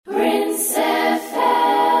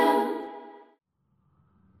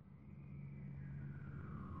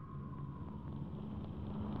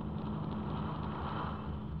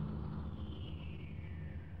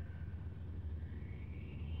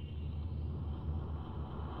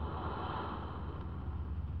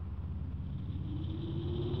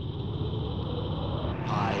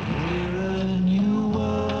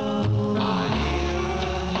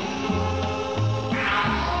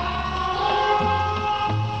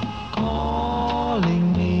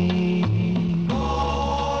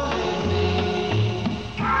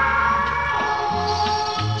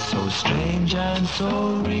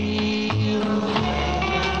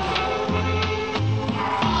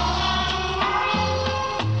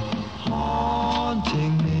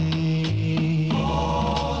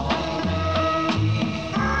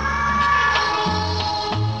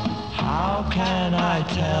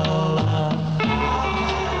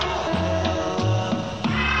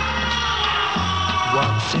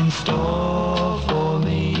What's in store for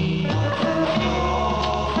me?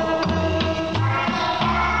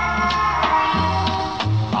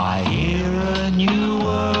 I hear a new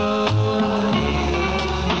word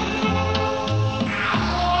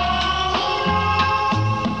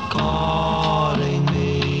calling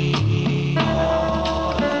me.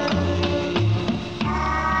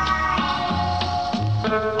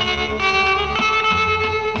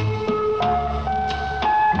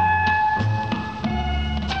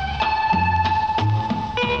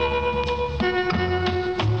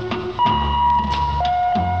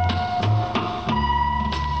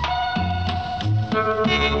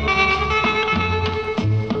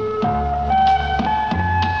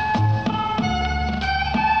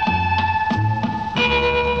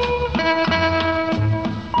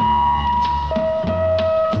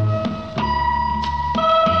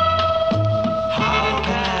 How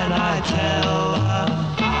can I tell her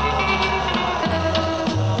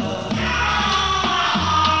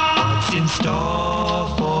what's in store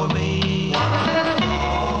for me?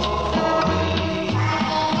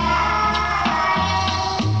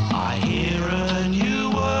 I hear a new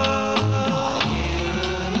word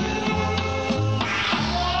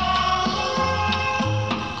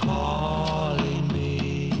calling me.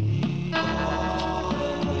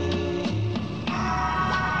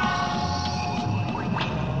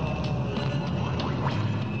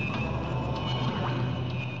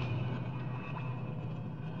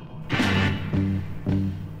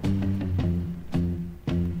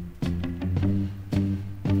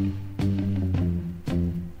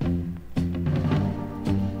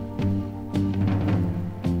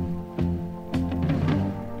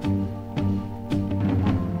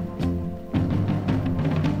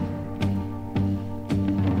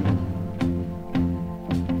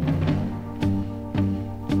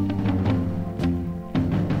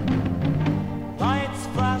 Lights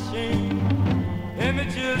flashing,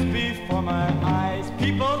 images before my eyes,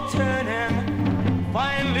 people turning,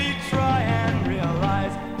 finally try and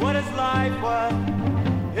realize what is life worth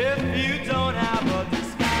if you don't have a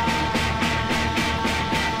disguise.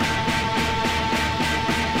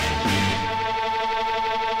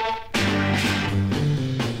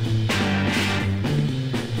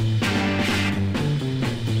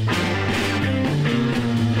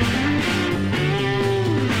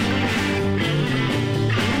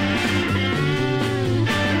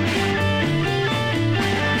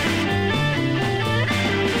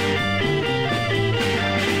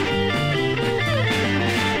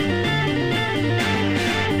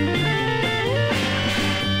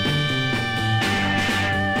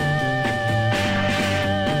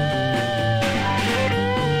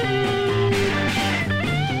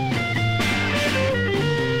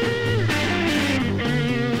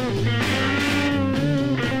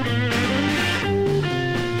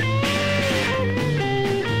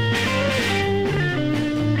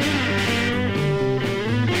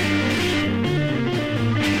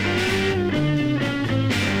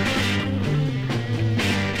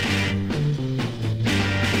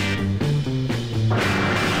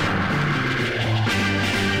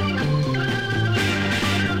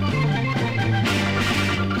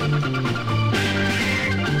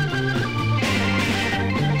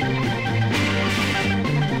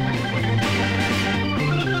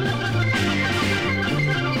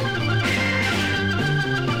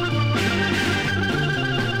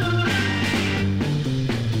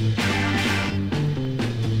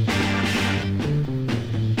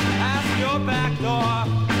 Ask your back door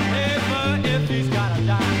neighbor if he's got a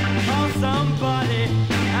dime. Call somebody,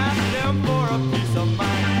 ask them for a piece of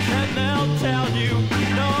mind, and they'll tell you,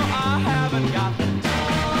 no, I haven't got the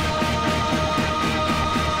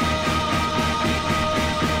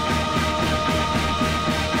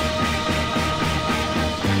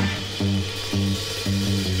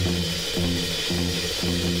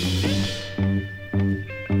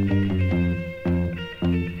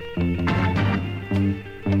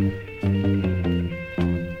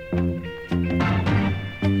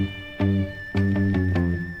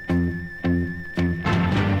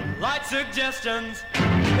light suggestions,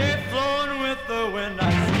 it flowing with the wind.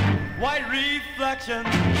 I see white reflections.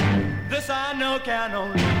 This I know can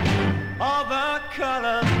only be all the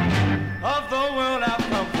colors of the world I've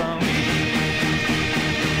come from.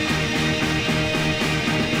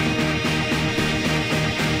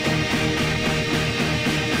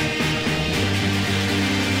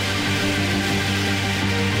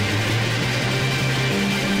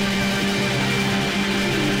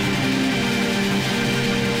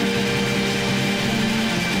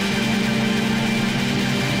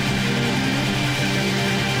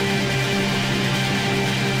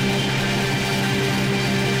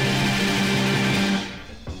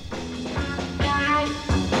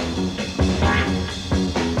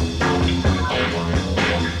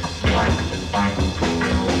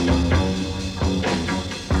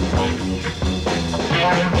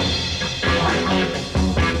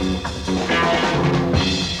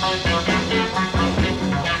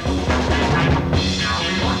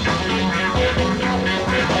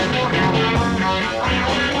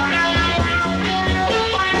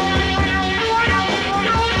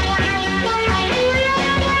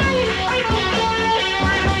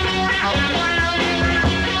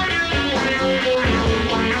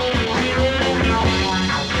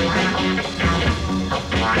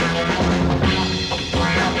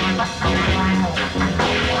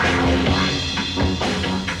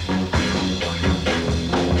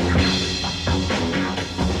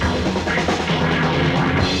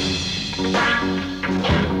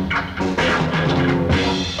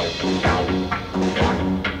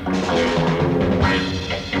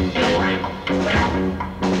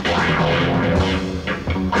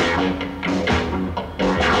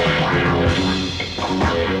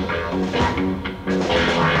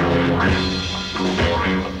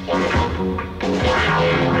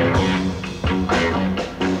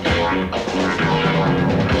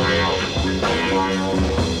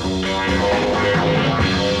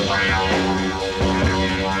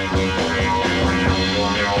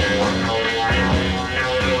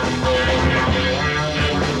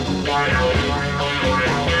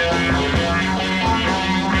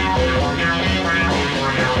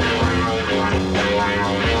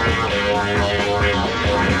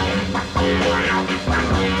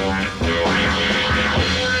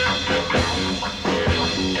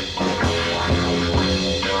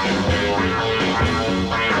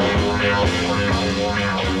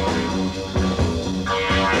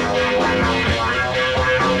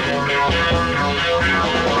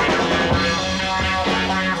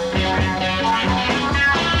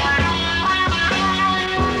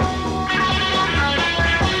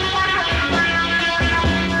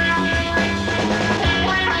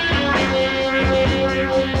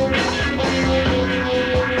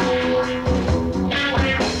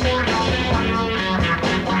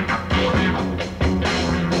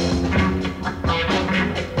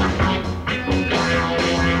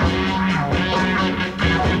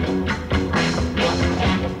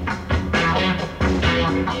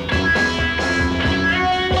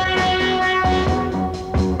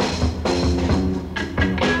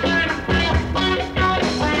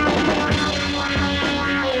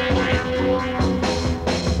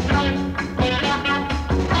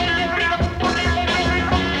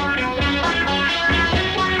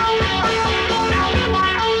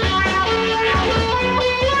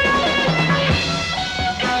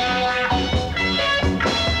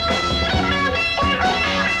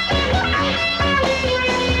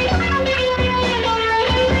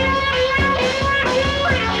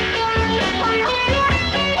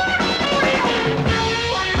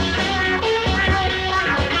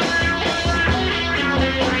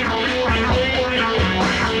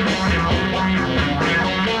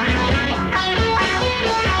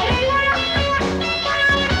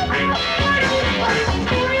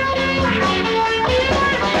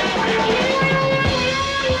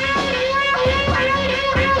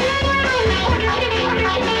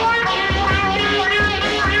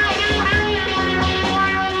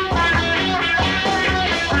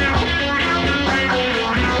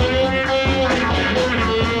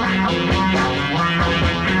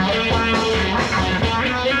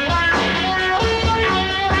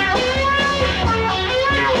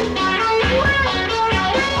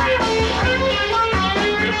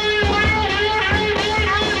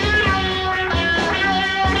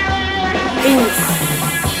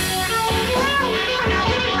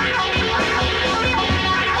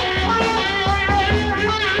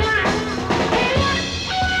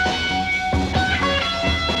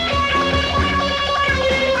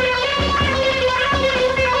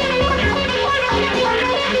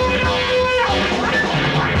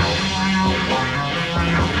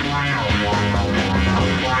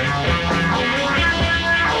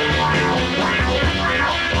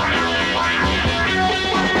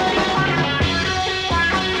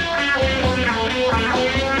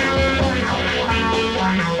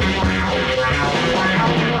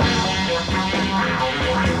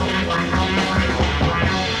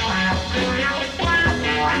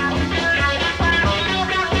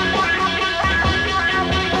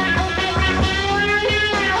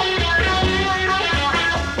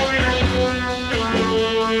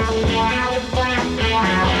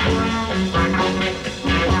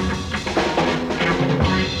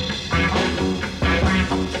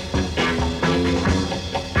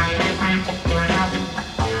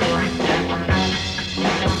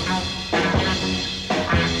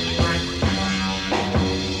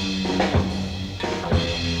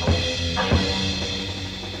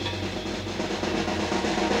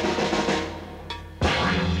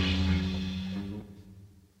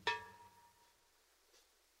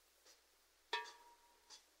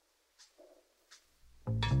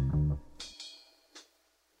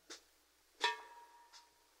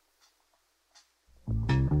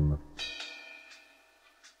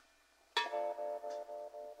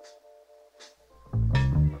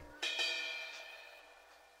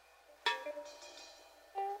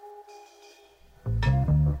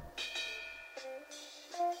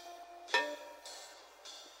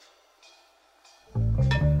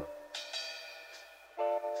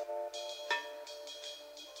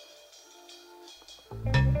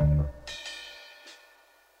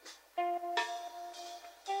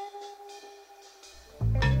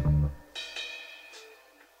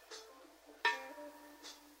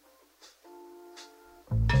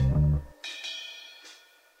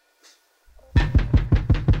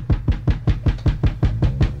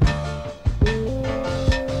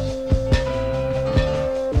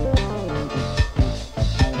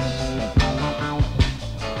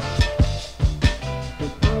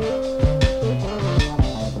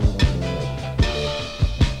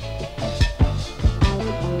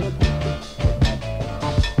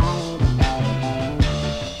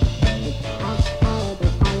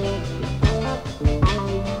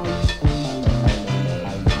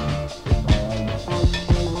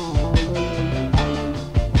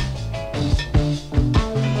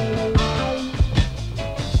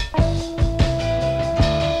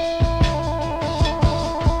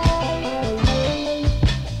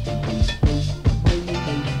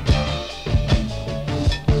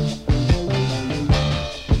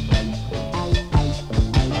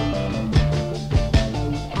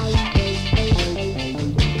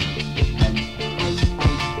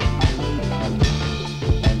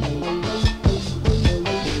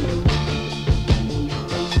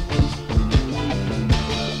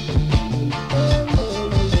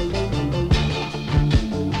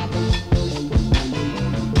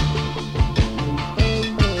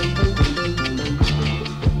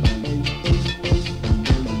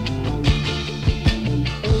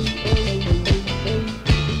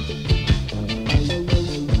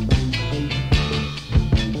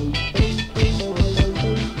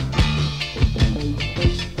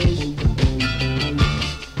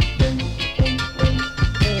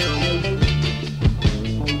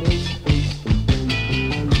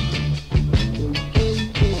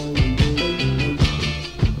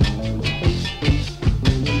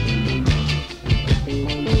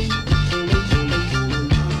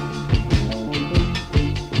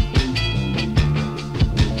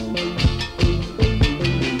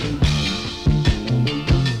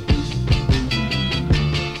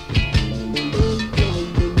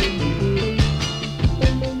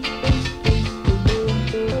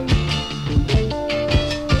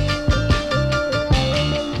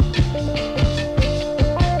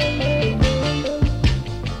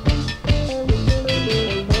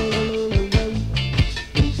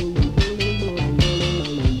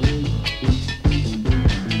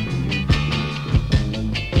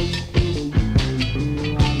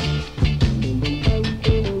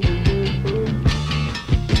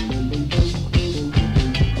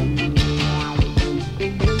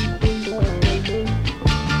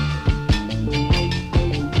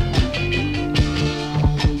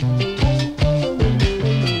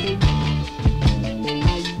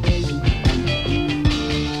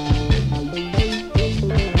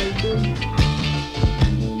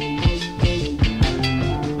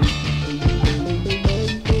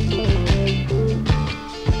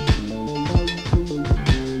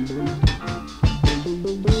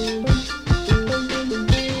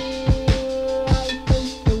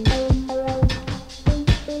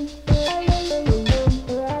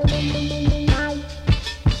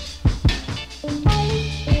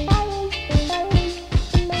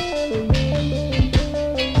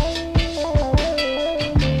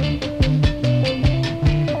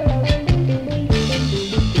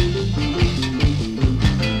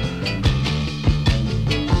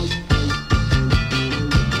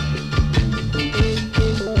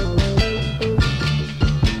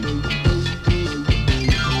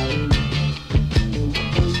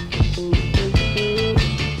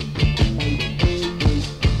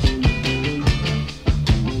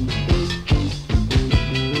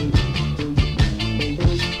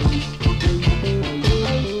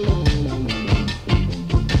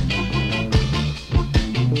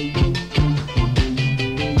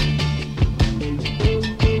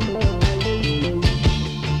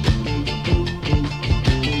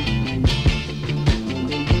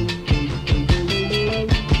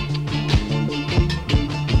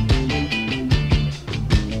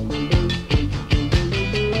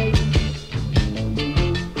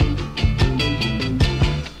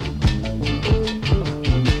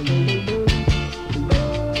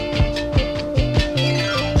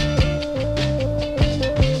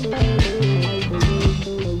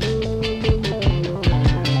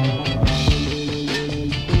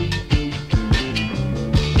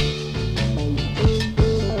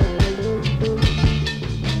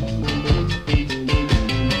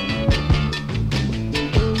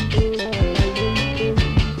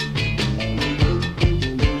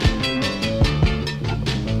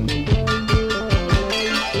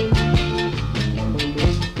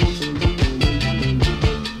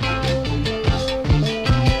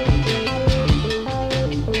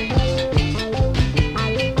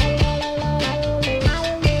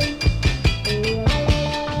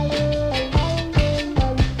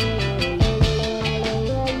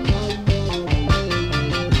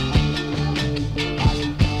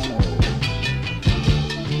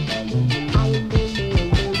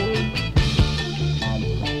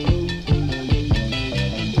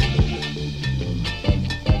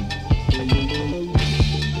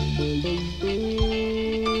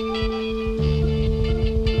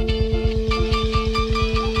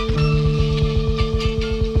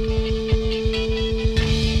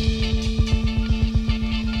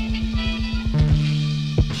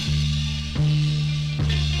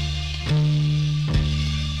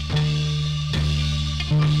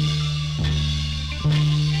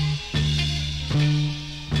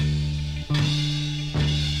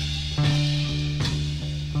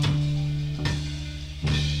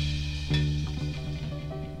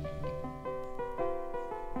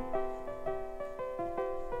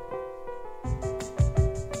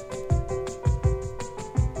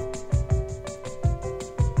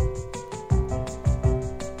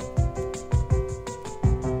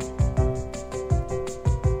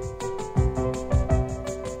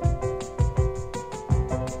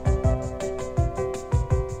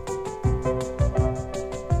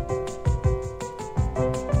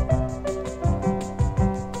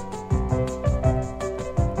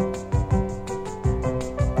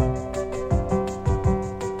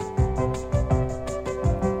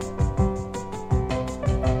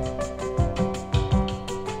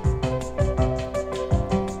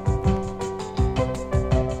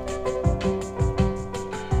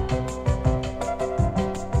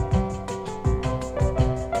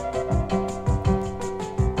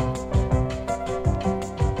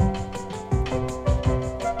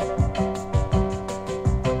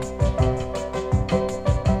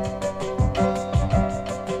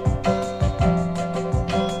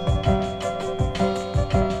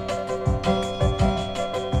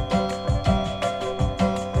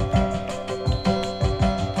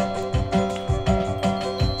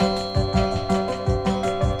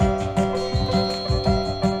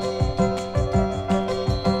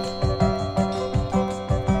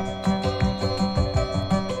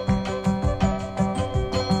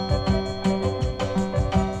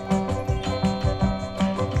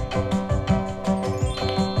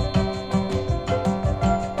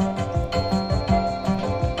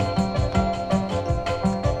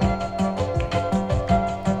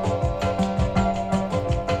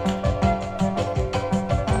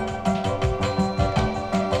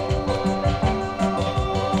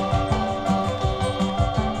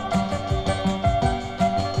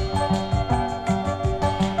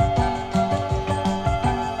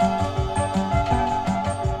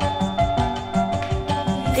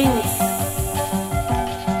 Inc.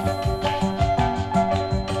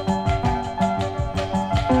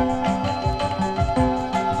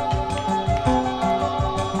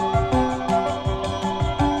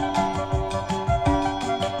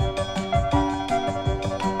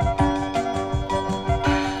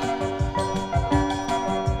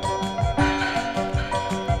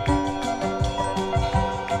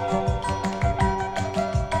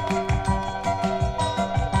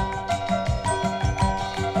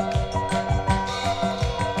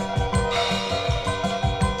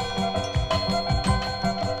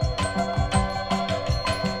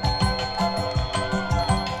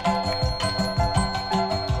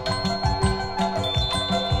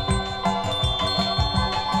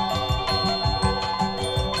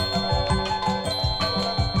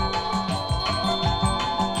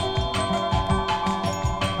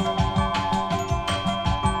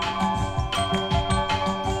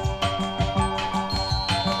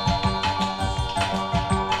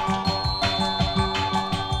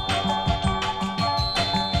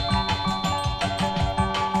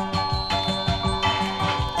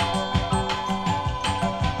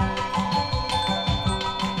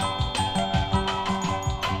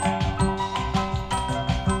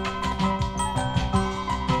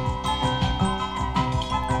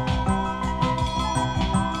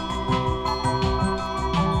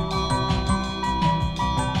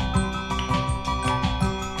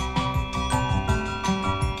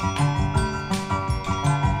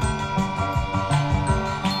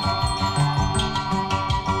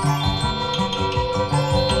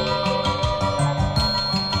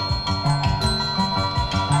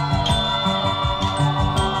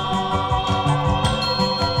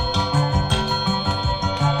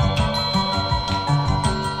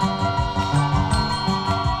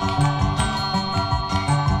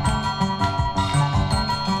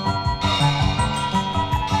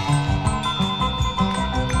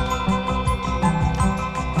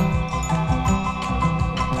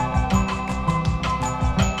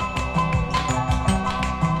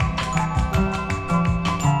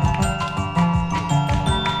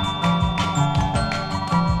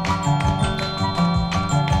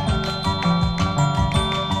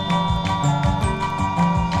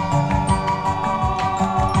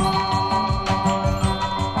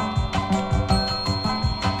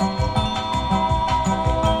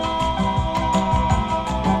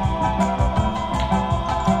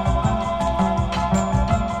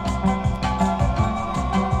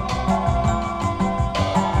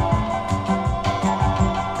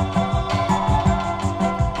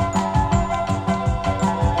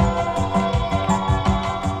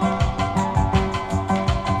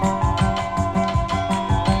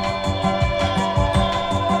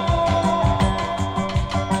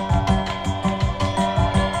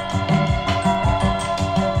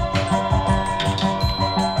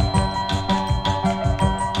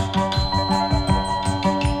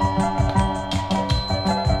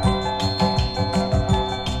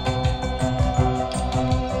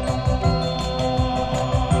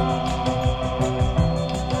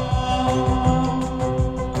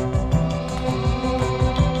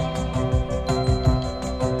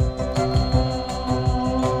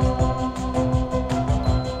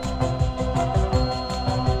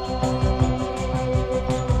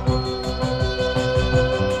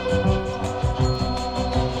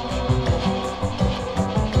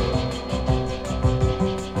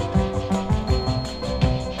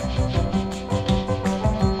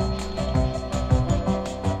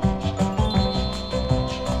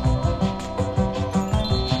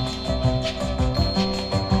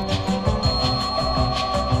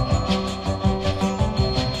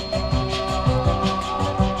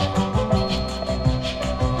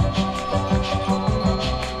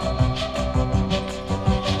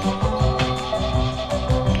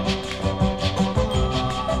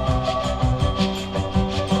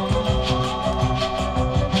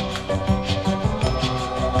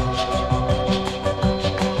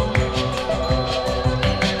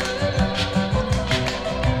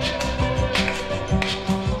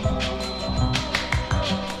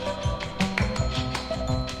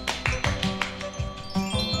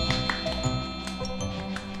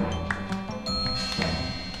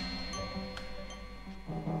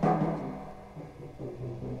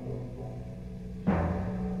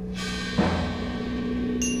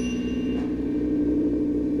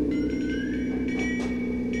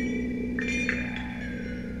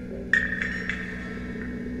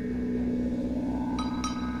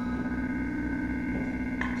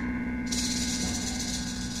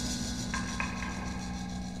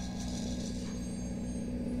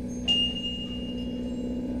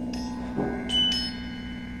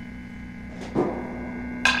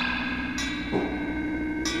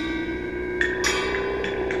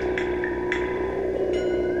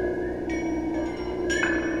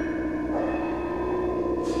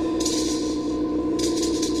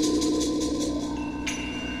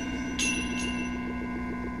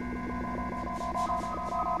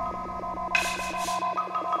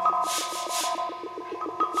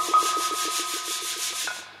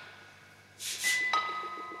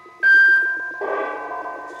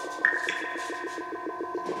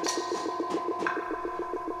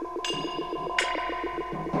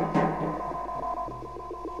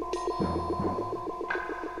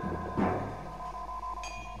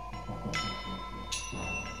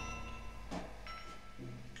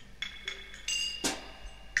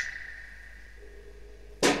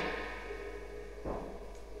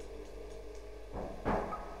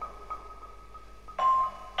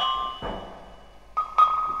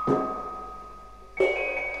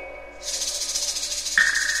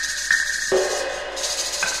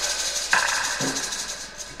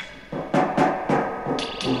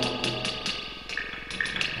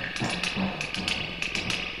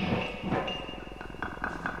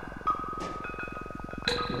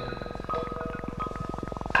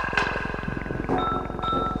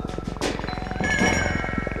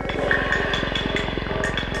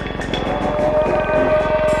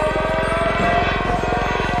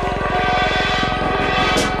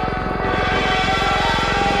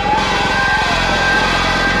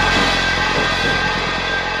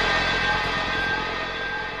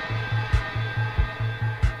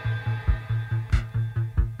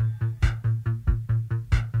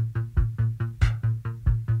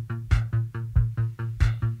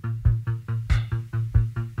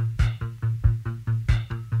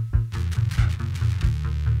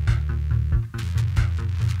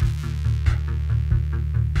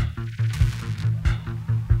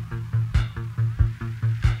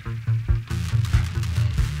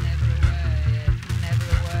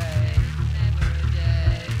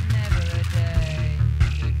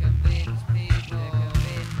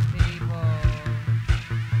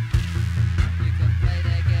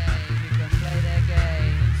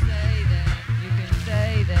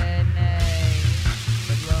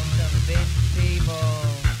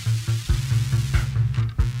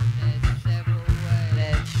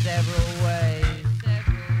 several ways,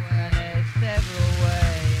 and there's several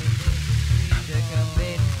ways to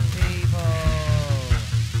convince people.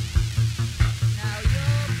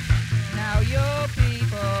 Now you're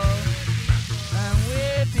people, and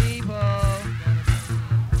we're people.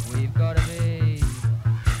 We've got to be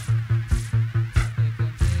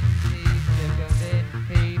to convince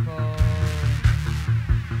people.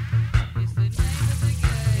 It's the name of the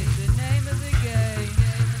game. It's the name of the game.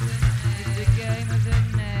 It's the game of the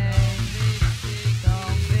name.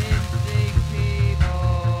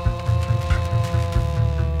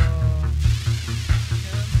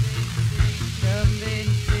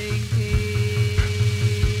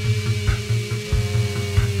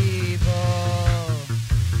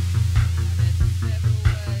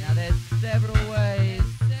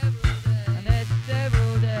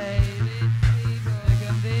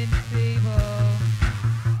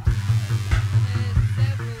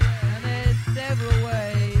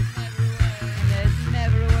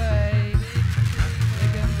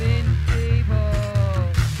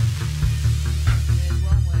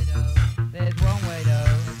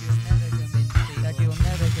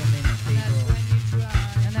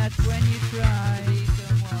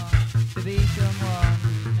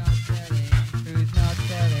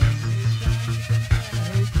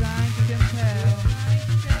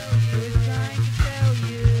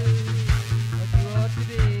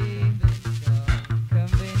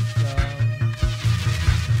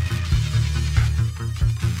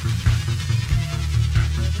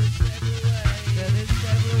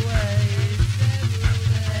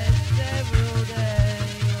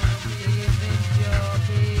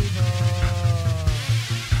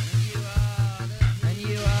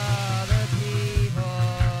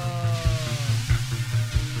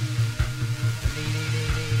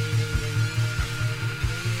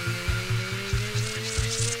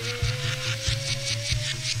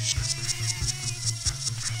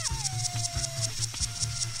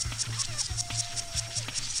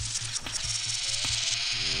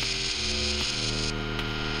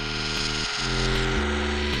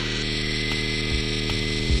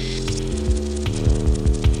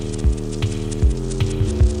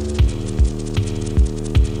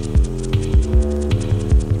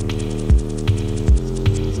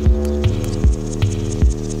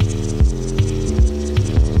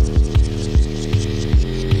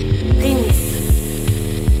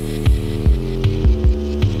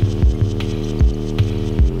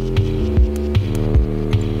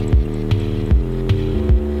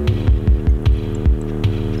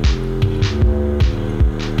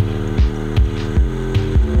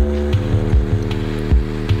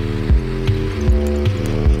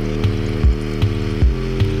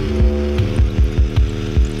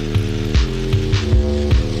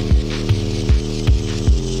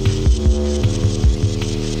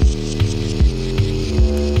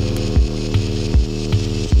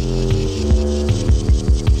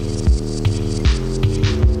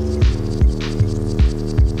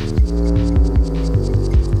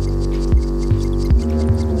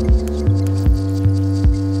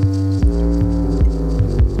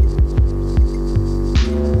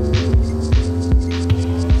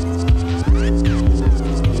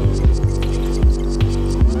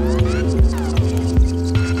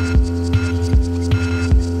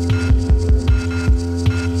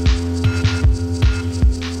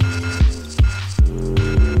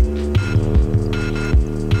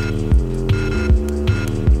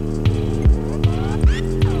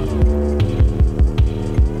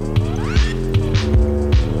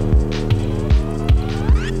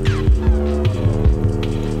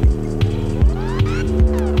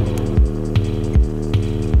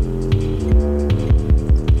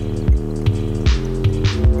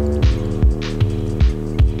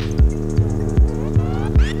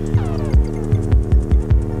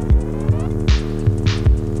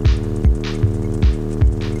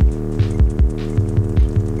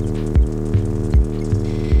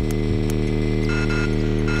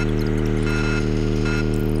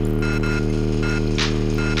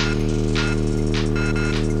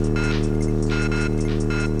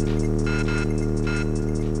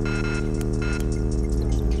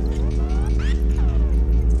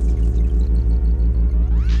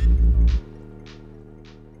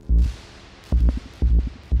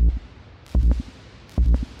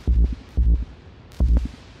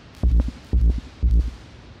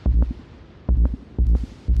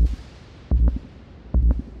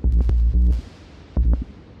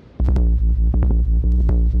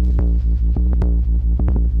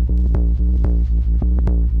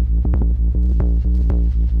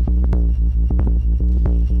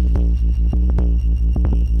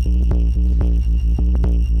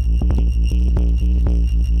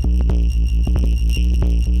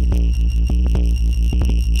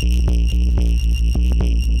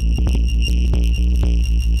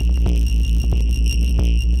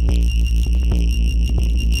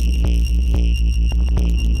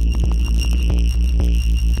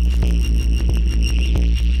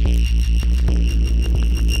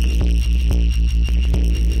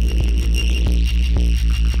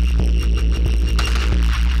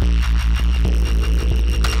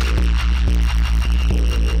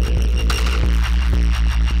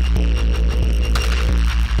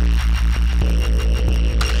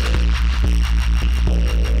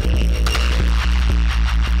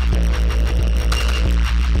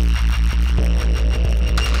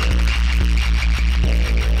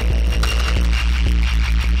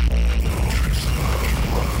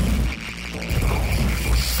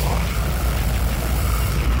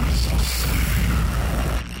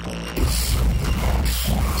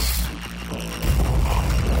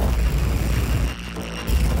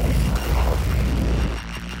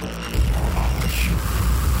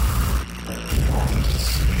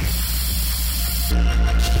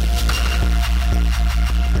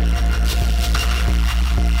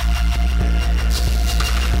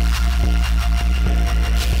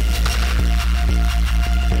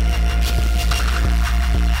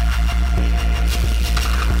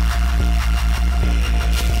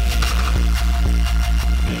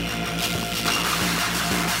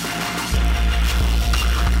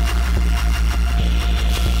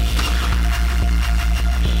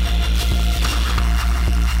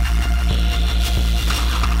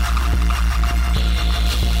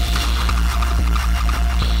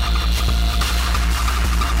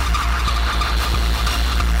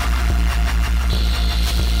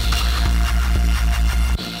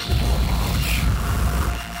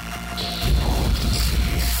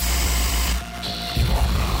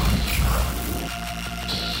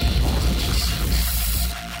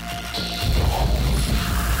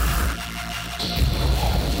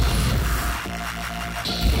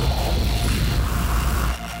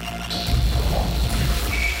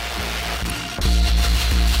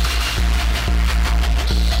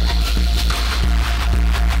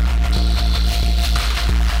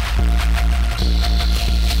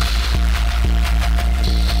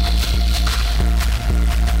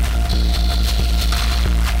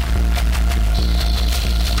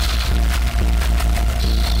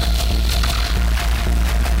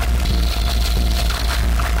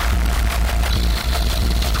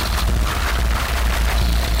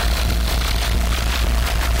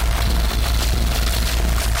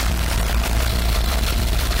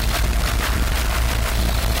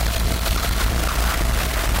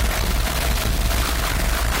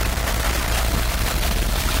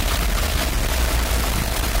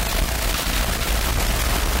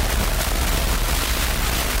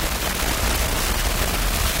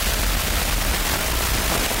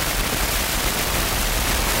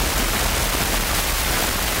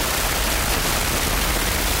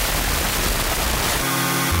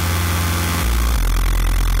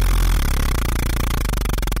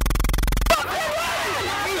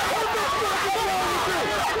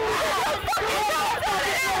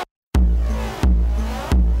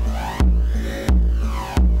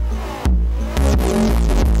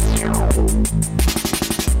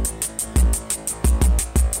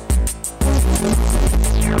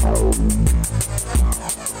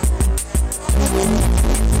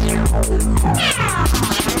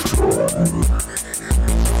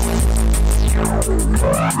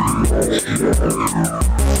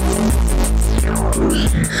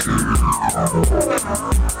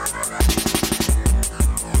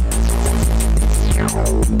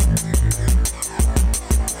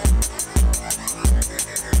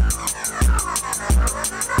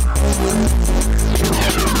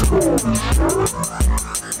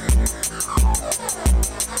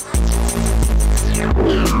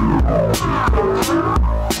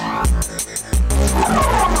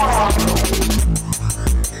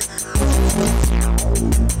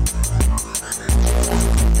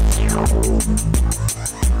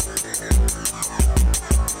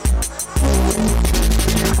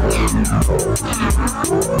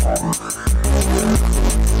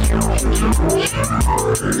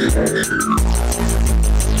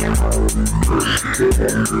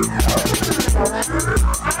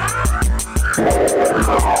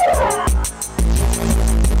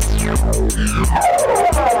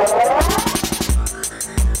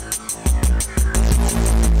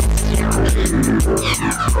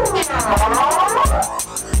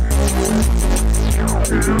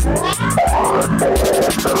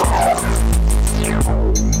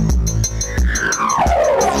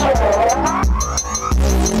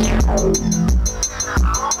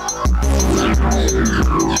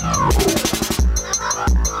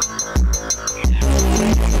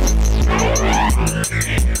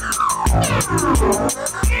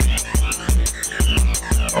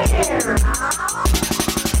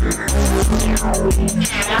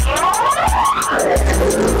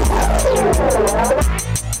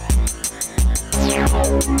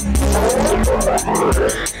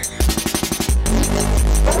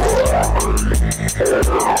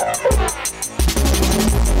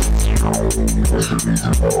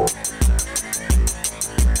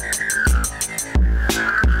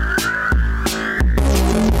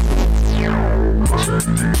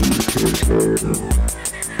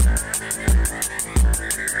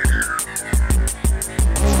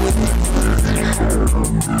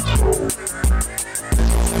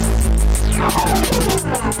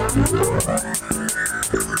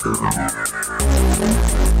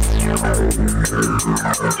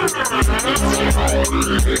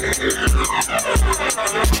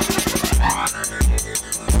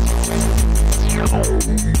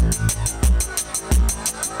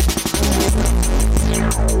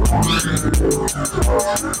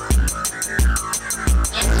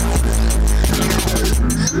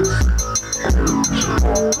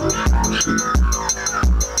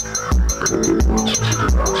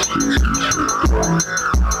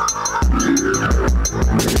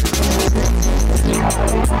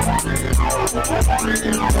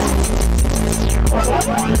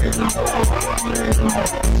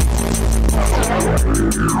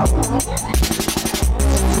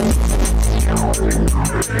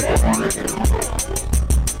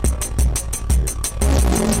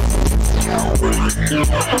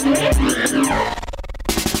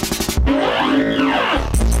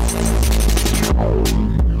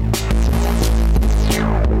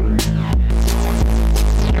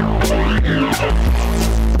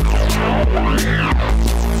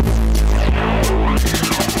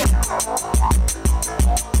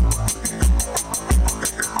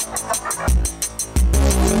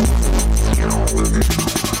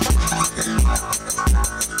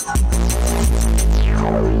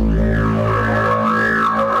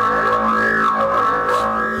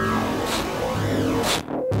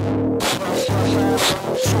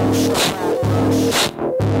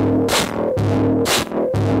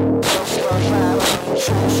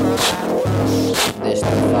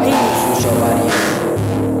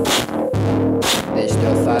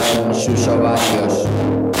 Destrozaron sus ovarios.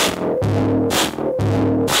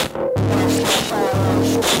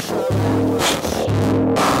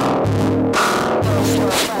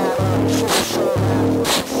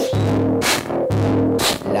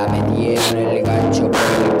 La metieron el gancho por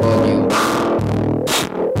el coño.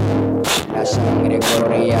 La sangre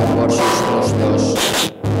corría por sus muslos.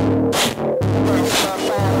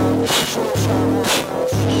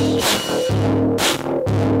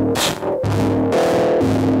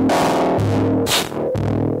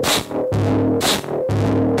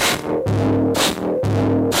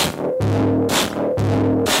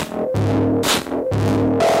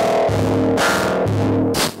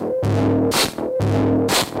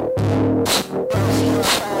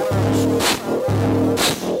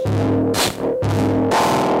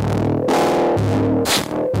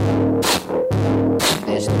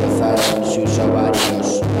 Destrozaron sus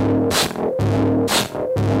ovarios.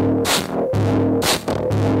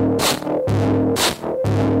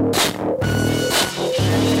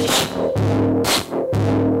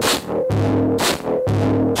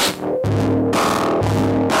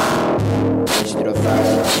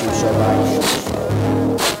 Destrozaron sus ovarios.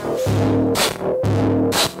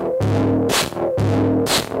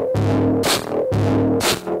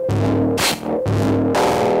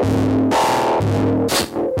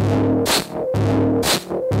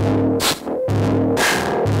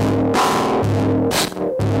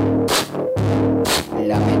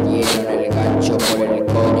 La metieron el gancho por el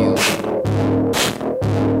coño.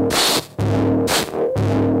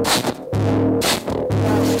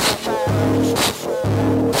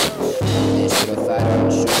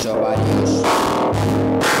 Destrozaron sus ovarios.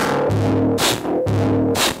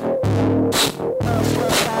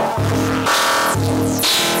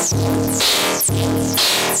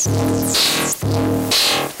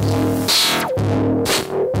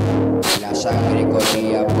 La sangre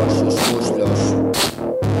corría por sus muslos.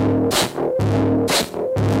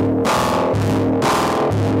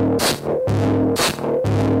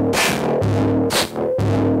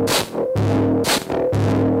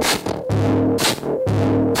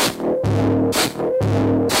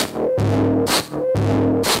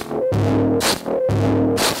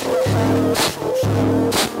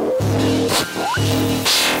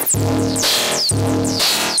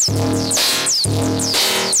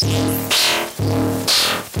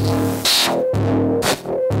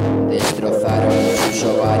 Destrozaron sus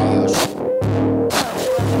ovarios.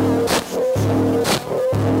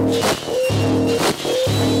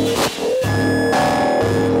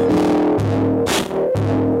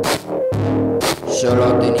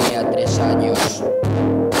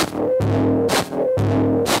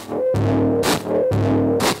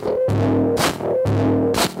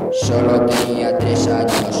 solo tenía 3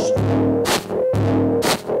 años.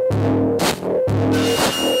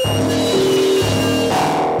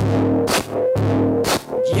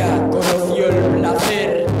 Ya conoció el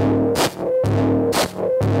placer.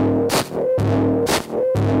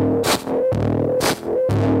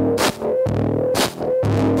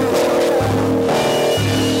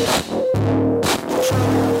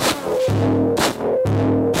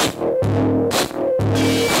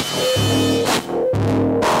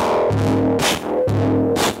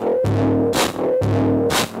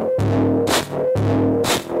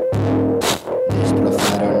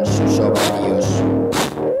 Destrozaron sus ovarios.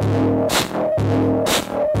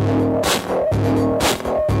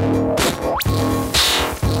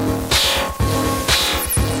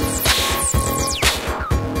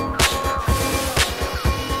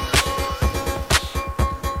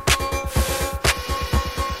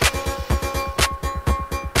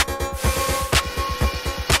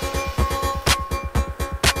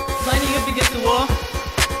 Lining up against the wall.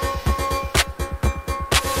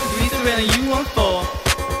 You used to run and you won't fall.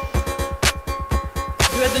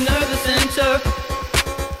 You're at the nervous center.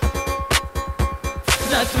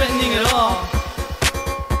 It's not threatening at all.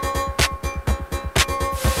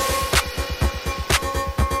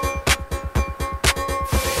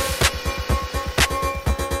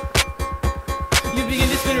 You begin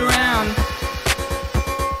to spin around.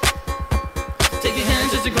 Take your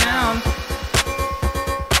hands to the ground.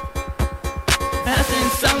 Passing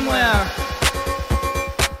somewhere.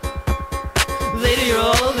 Later you're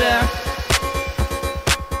all there.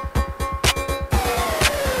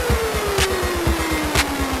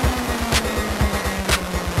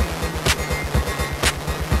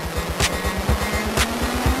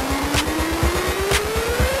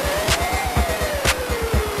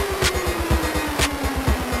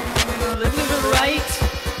 Left to the right.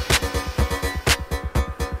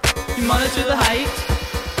 You monitor the height.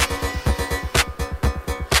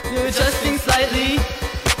 You're adjusting slightly,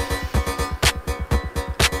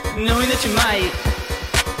 knowing that you might.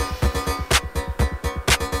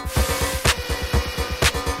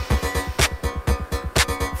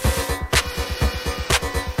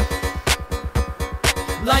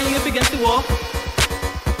 Lying up against the wall.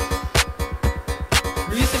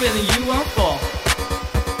 Release the railing, you won't fall.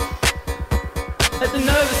 At the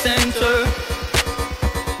nervous center,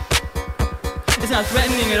 it's not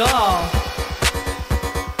threatening at all.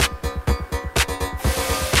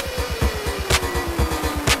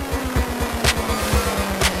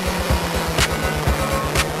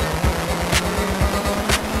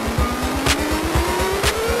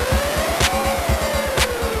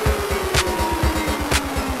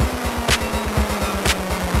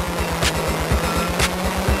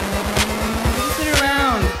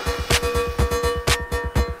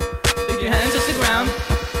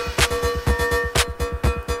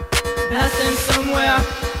 Passing somewhere.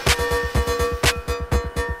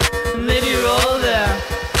 Later you're all there.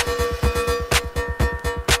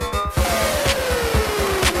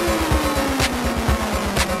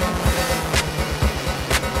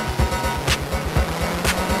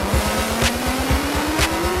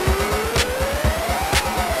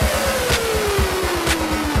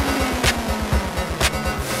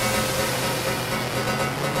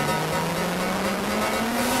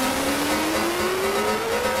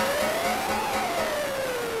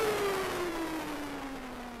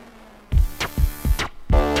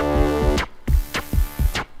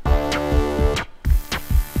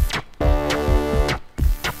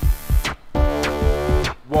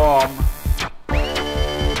 Warm,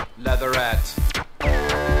 leatherette.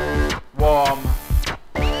 Warm,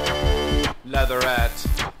 leatherette.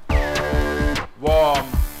 Warm,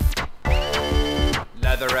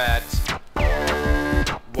 leatherette.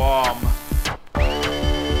 Warm,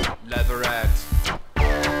 leatherette.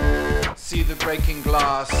 See the breaking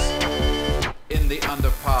glass in the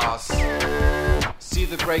underpass. See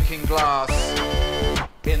the breaking glass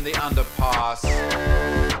in the underpass.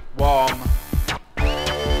 Warm,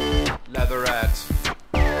 leatherette.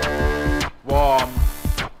 Warm,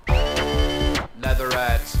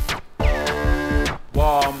 leatherette.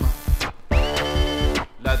 Warm,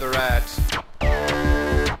 leatherette.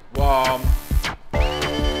 Warm,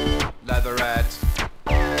 leatherette.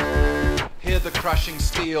 Hear the crushing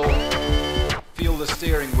steel, feel the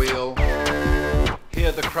steering wheel.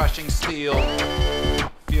 Hear the crushing steel,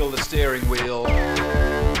 feel the steering wheel.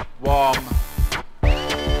 Warm,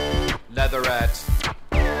 leatherette.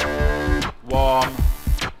 Warm,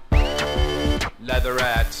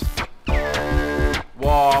 leatherette.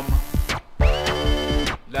 Warm,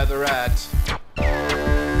 leatherette.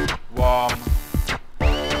 Warm,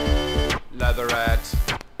 leatherette.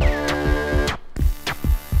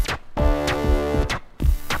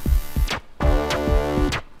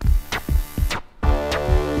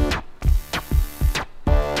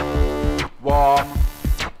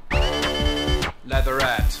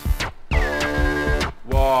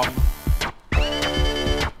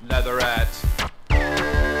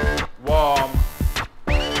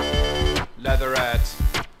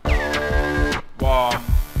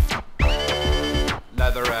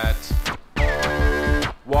 leatherette.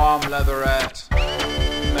 Warm leatherette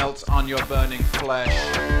melts on your burning flesh.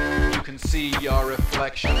 You can see your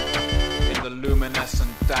reflection in the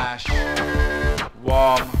luminescent dash.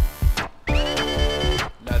 Warm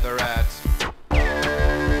leatherette.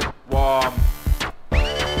 Warm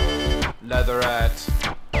leatherette.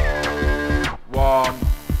 Warm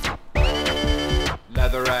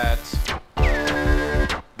leatherette.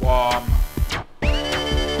 Warm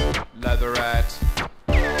leatherette.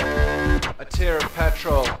 A tear of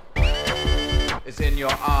petrol is in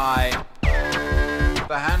your eye.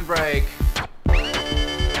 The handbrake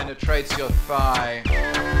penetrates your thigh.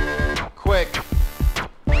 Quick,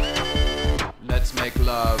 let's make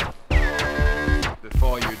love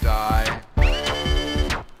before you die.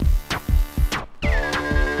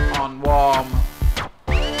 On warm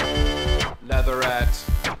leatherette.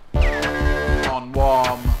 On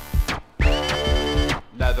warm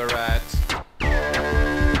leatherette.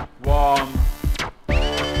 Warm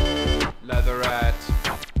leatherette.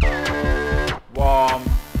 Warm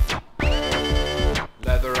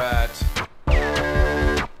leatherette.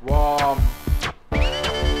 Warm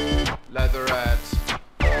leatherette.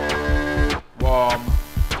 Warm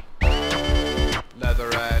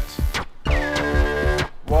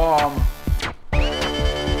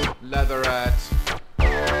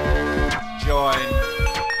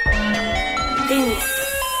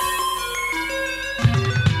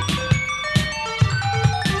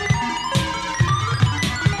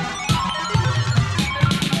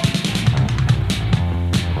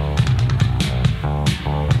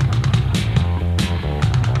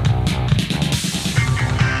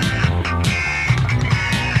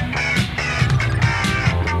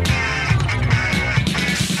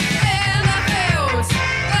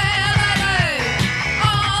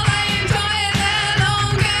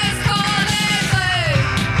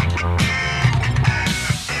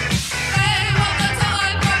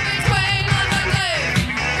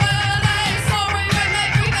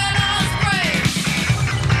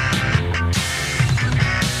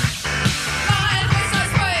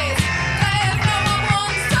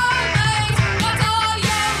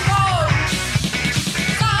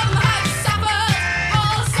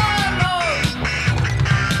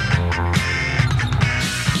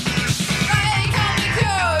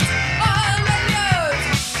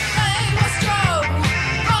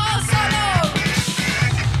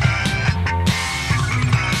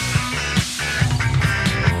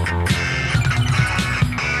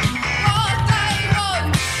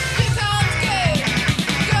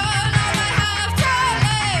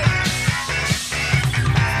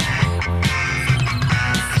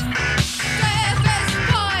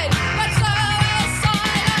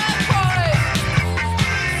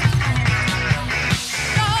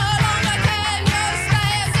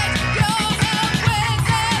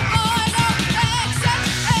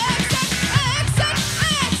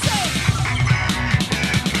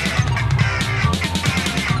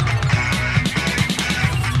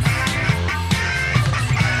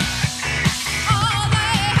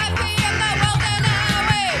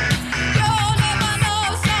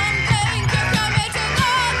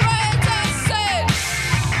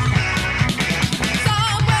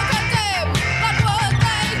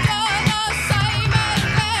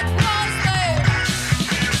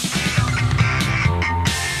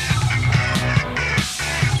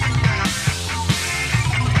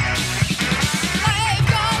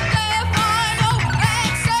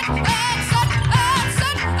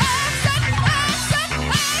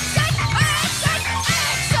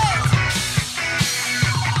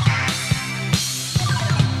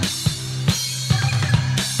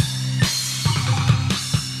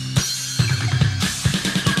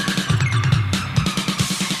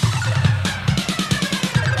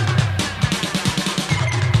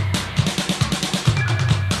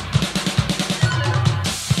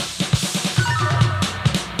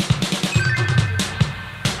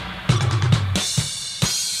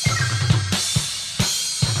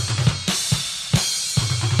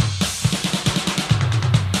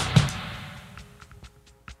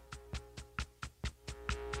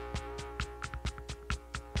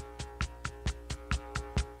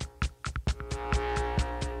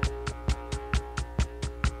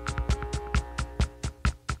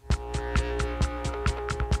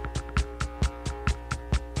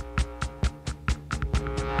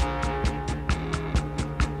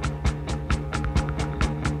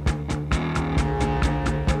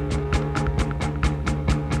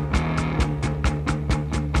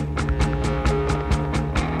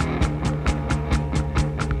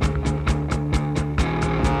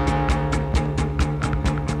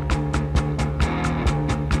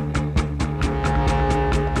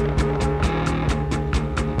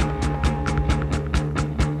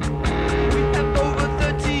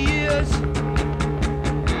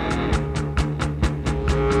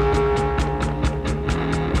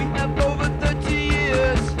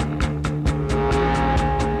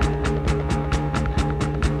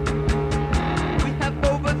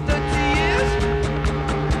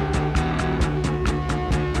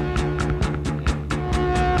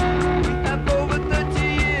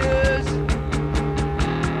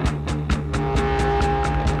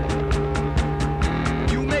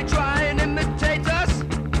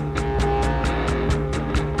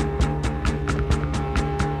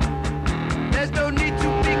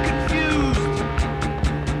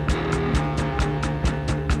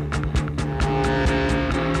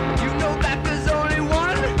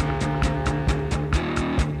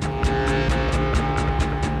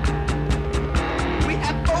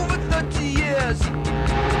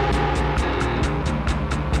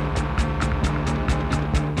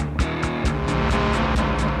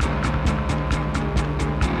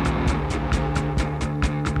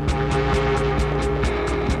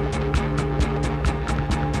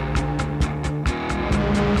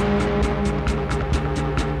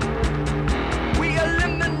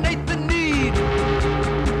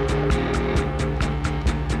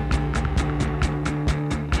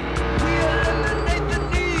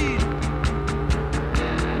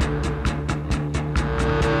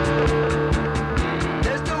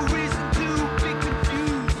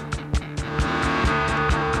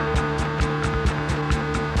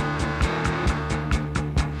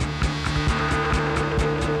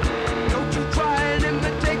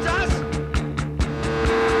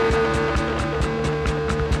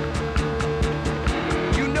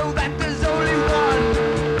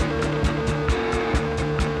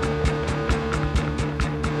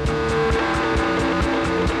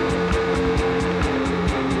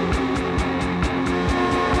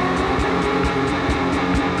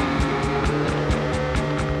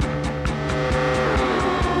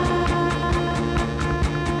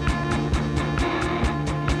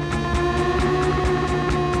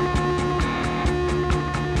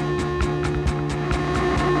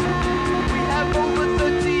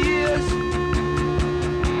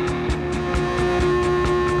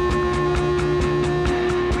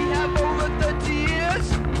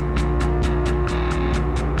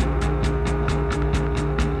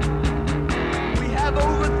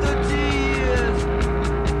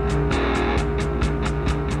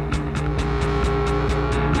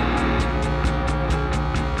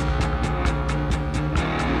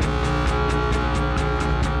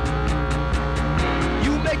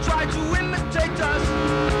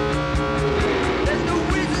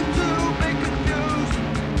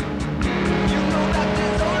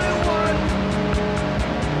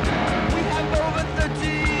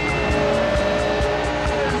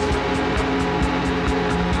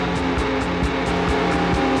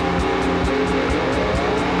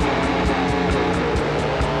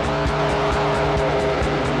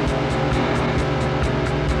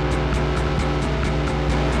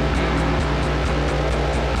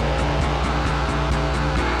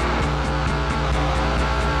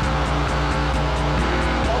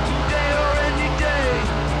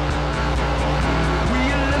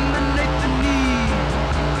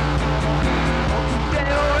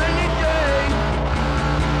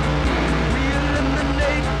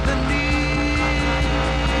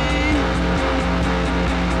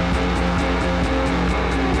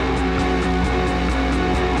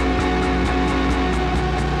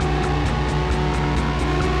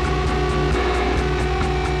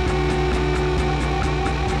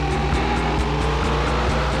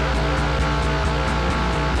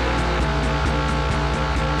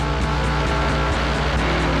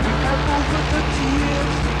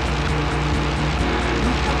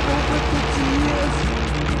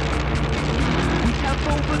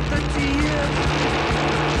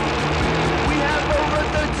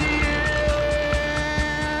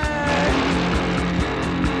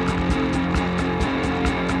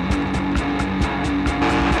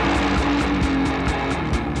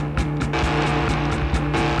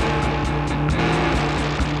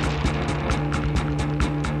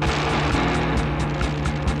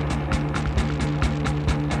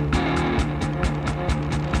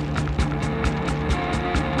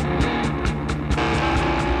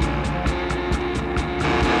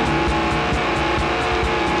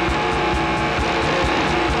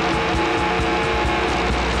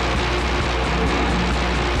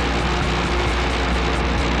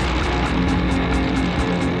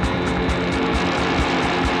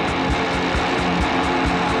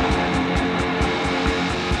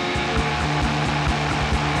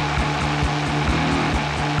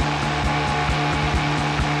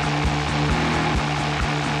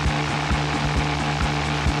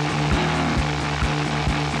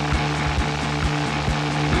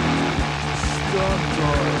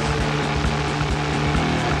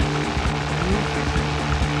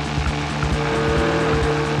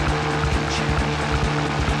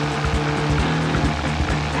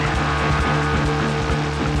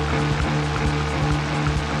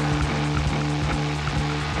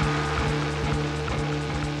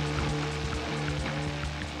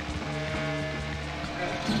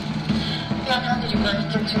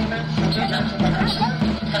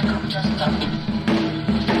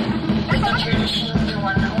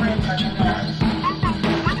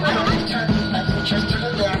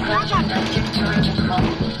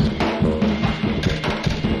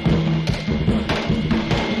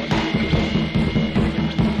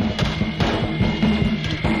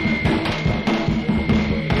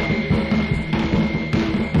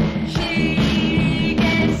She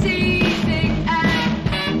gets seasick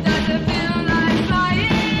and doesn't feel like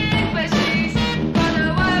flying, but she's got a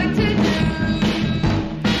work to do.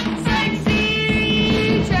 Sexy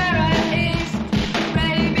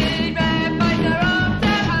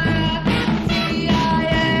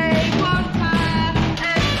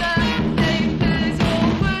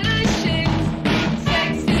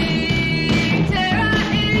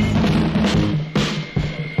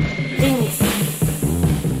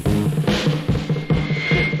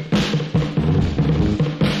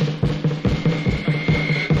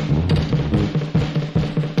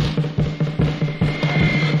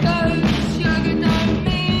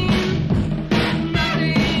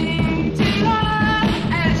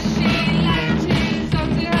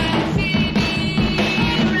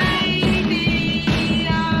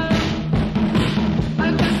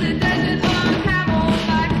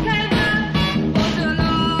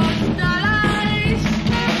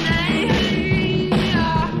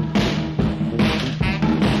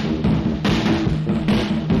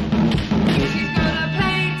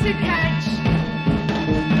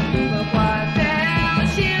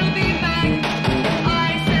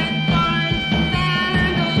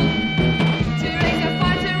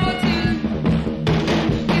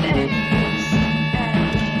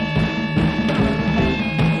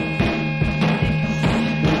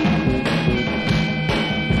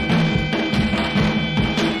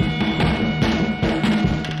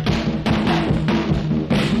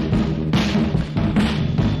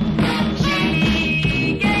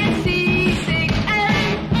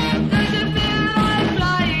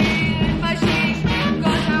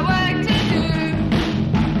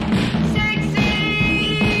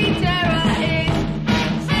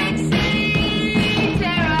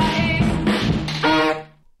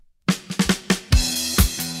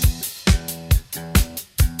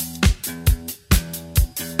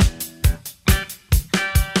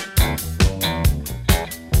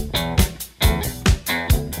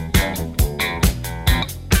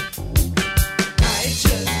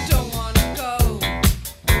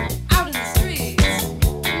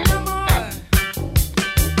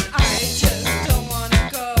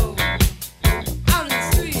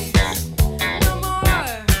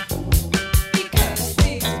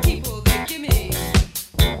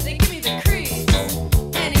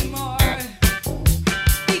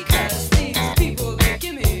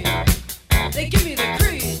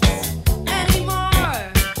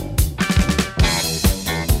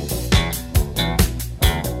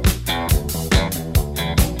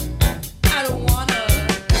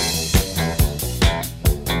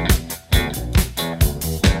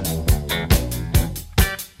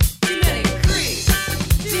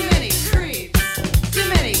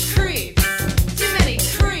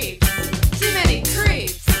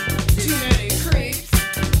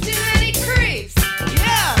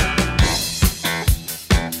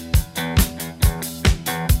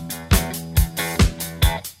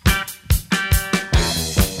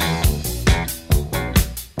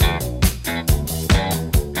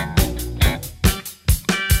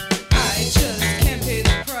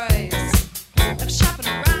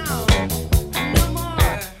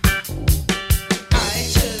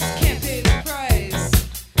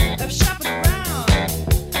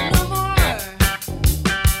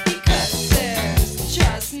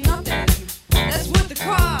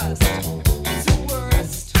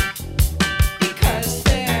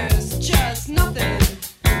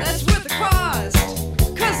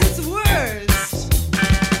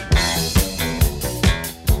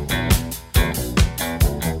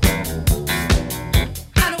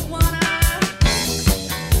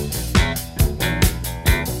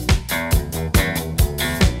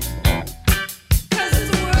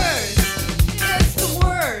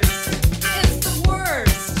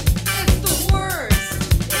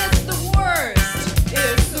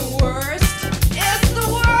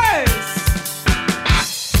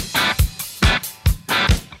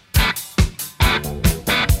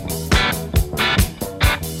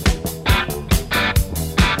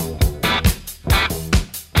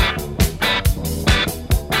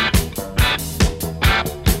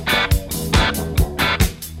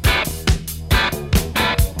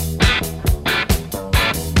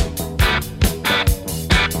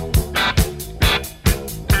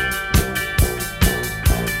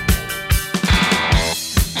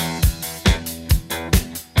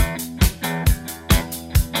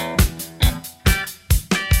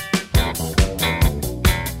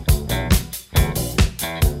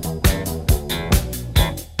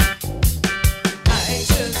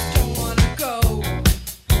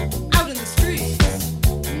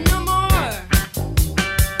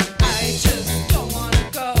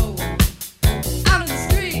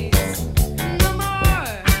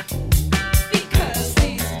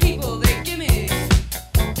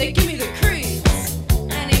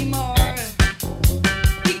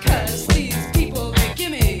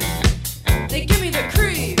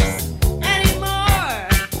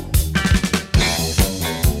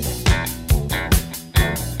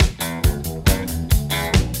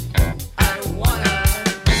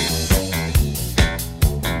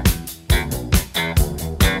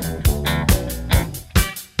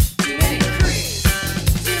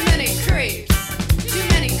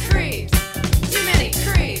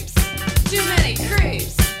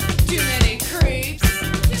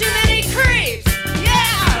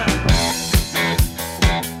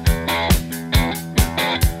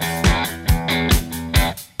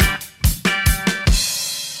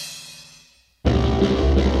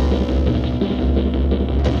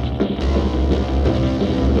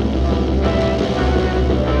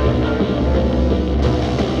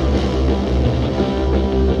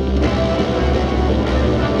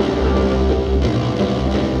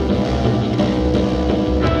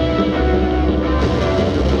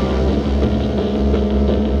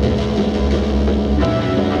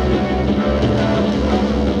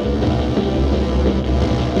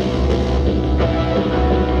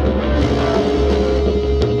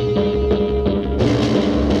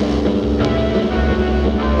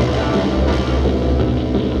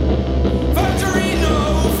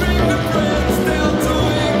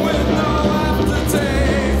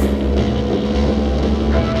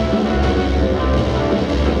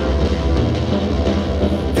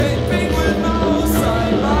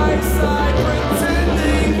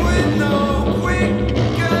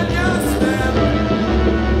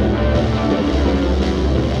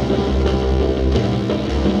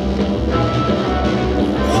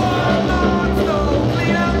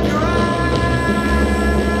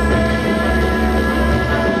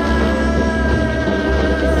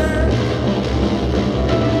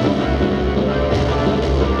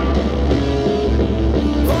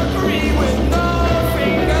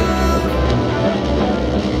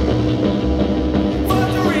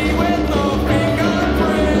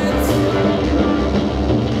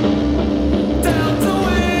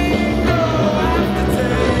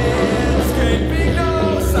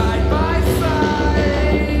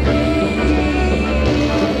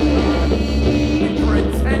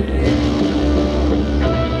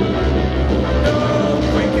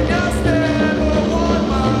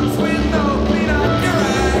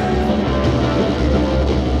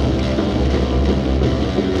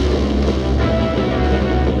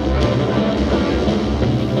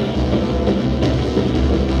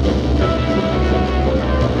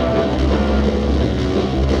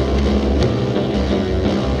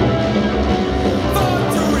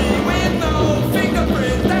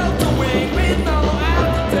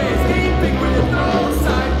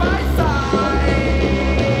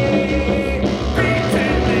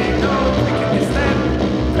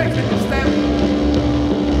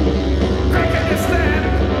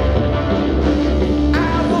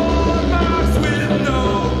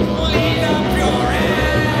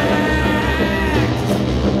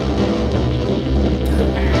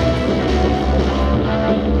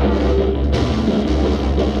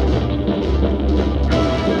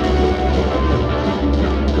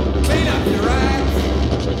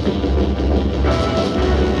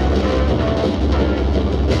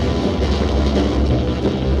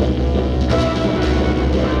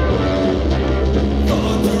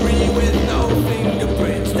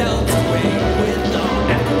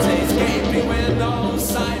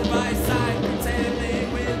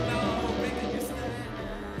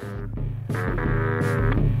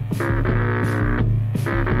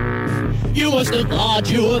You must have thought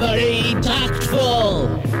you were very tactful.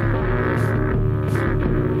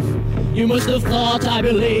 You must have thought I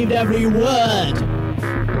believed every word.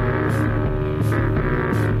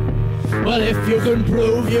 Well, if you can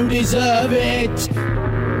prove you deserve it,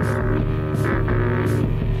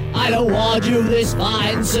 I'll award you this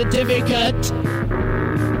fine certificate.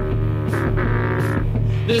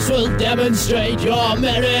 This will demonstrate your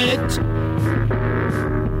merit.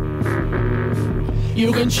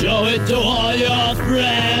 You can show it to all your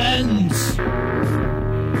friends.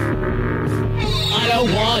 I'll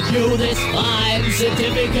award you this fine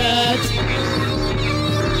certificate.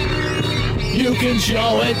 You can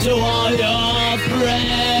show it to all your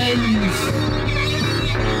friends.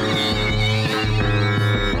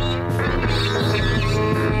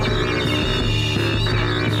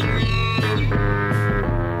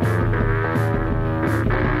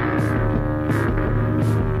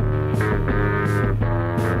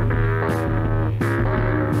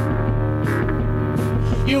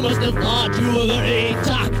 You must have thought you were very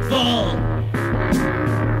tactful.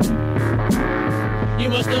 You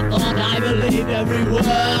must have thought I believed every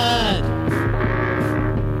word.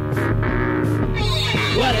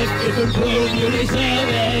 Well, if you can prove you deserve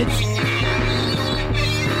it,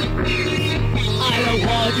 I'll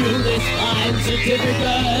award you this fine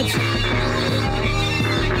certificate.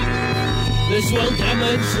 This will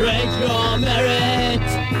demonstrate your merit.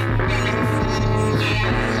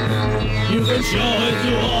 You can show it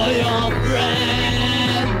to all your friends.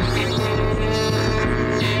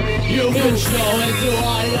 You can show it to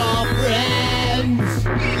all your friends.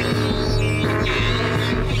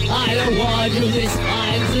 I'll award you this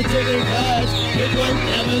fine certificate. It will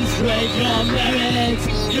demonstrate your merit.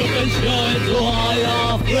 You can show it to all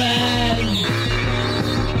your friends.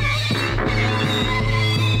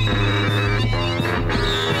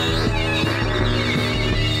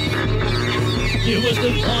 You must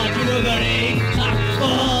have thought you were very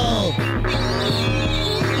tactful.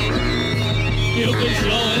 You can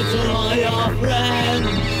show it to all your friends.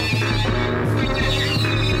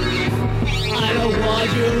 I'll award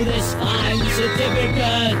you this fine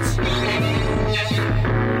certificate.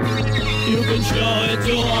 You can show it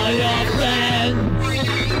to all your friends.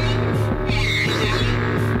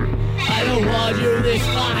 I'll award you this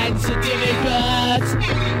fine certificate.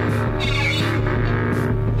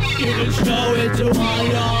 You can show it to all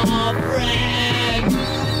your friends.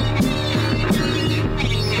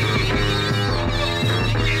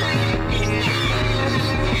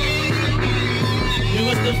 You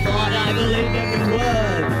must have thought I believed every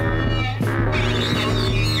word.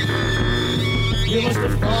 You must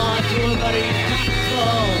have thought you were very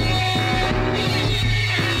tactful.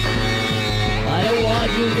 I award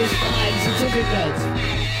you this fine certificate.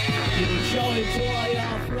 You can show it to all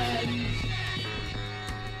your friends.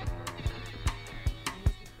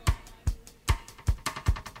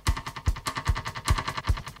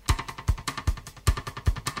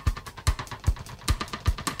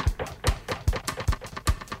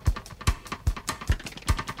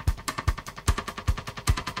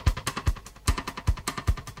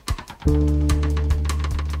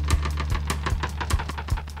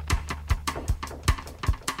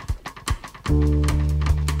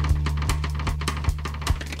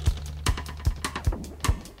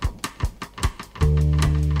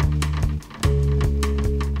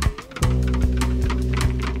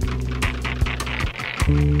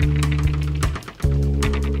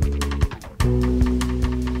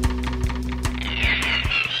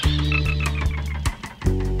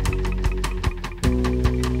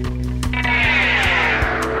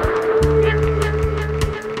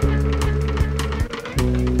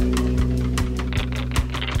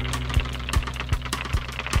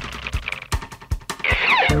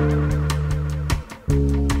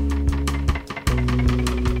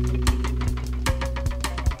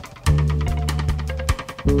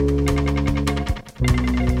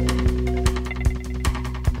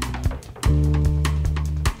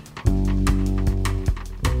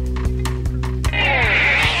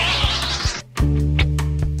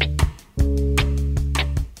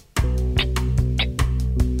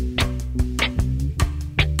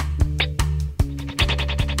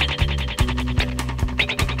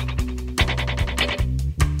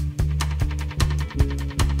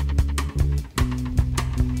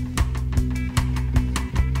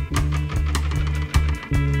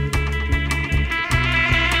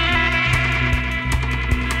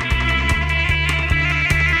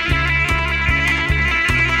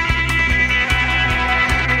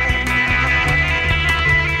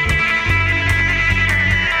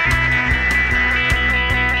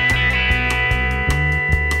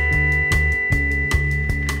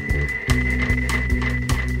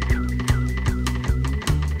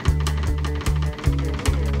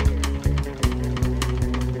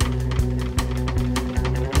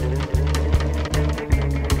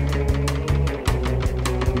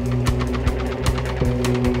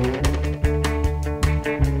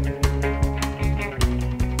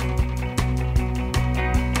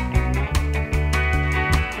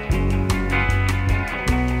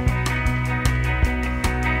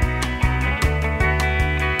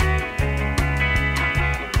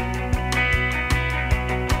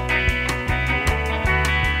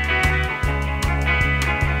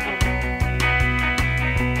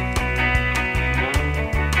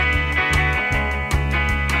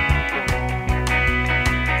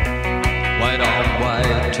 White on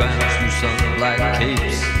white, translucent black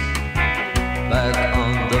capes, back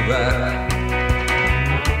on the rack.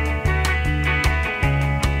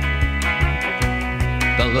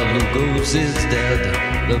 Bella Lugos is dead,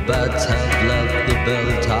 the bats have left the bell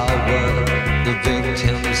tower. The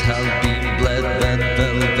victims have been bled, red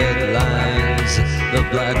velvet lines, the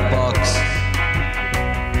black box.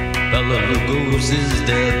 Bella Lugos is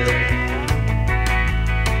dead.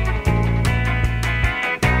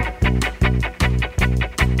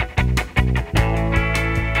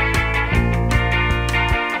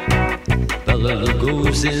 Bela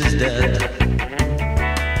Lugos is dead.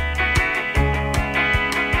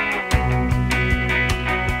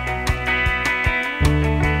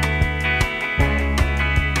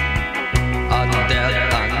 I'm dead,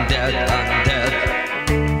 I'm dead, I'm dead.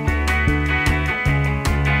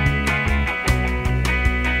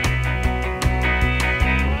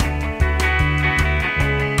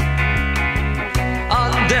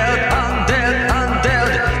 I'm dead, I'm dead, I'm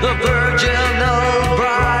dead. The virginal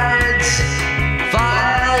brides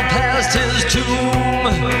file past his tomb,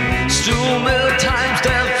 strewn with times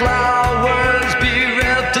their flowers,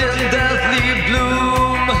 bereft in deathly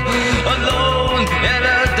bloom, alone in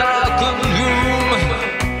a darkened room.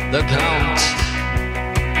 The Count,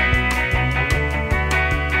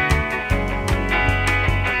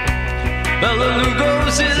 Bela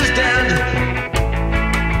Lugos is dead.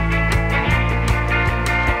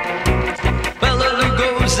 Bela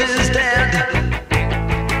Lugos is dead.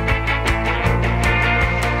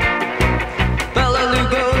 Bela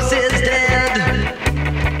Lugos is dead.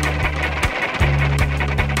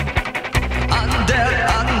 I'm dead,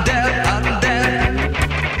 I'm dead, I'm dead.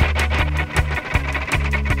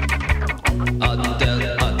 I'm dead,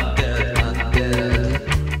 I'm dead, I'm dead.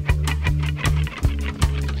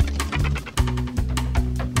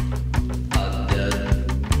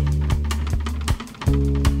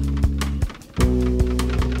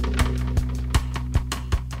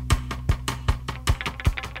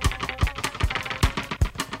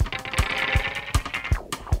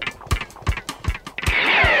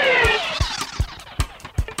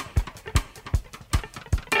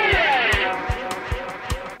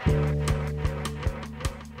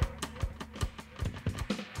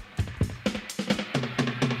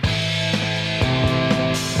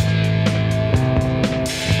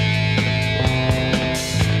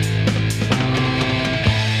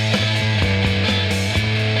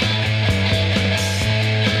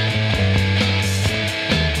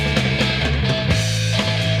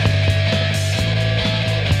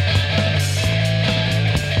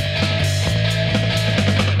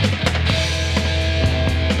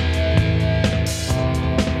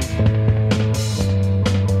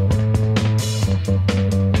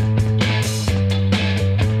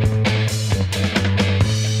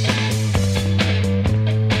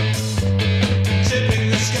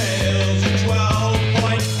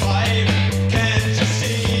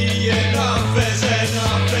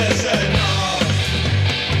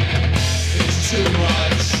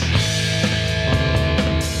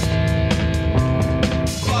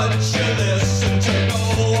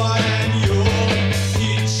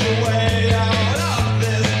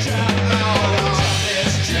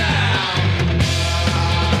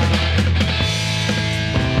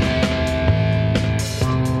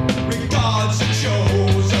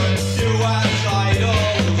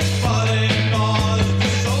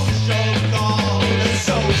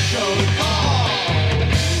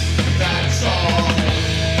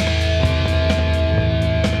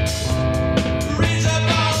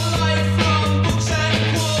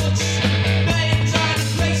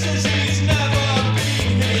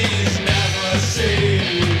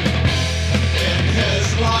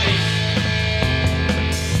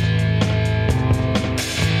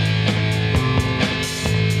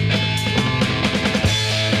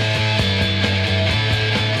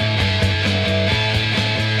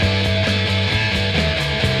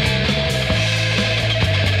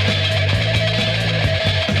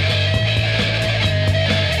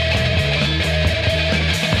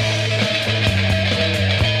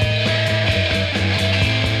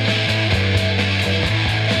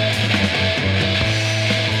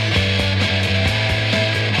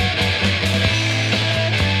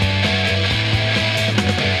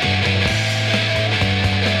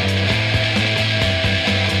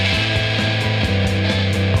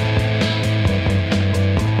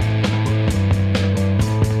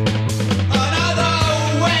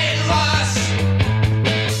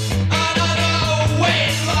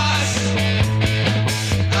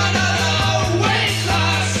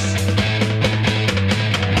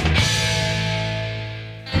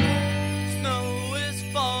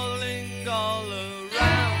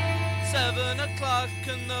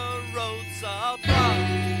 and the roads are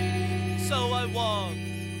blocked. So I walk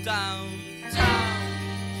downtown.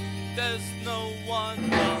 There's no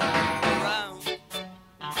one around.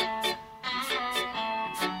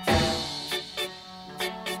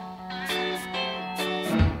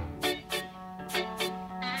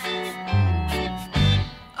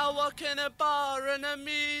 I walk in a bar and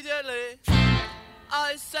immediately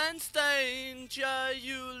I sense danger.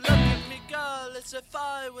 You look at me, girl, as if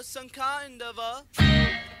I was some kind of a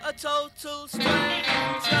total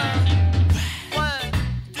stranger. Where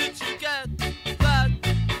did you get that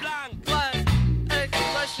blank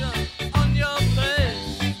expression on your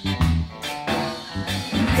face?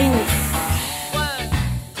 Where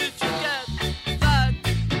did you get that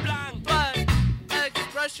blank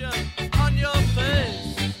expression on your face?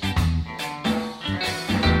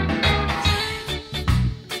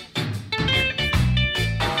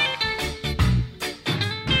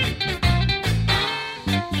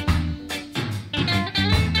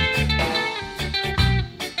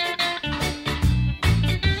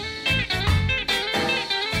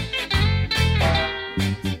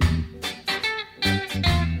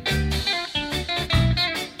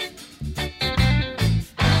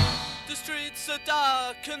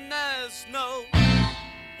 Dark and there's no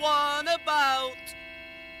one about.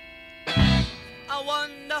 I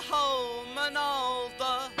wander home and all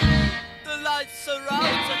the lights are out.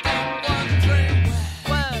 I keep wondering,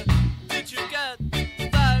 where did you get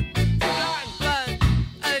that blank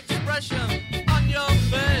expression on your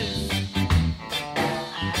face?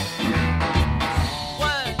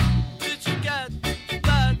 Where did you get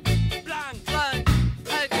that blank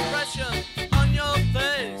expression on your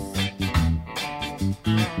face?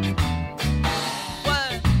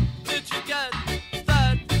 Where did you get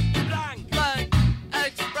that blank expression on your face? Where did you get that blank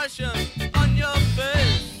expression on your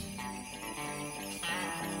face?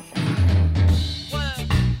 Where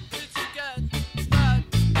did you get that blank expression on your face? Where did you get that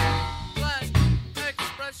blank expression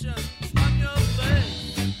on your face?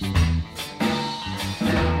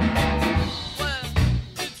 Where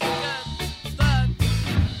did you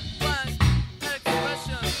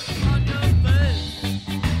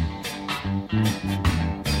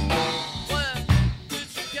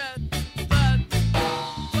get that?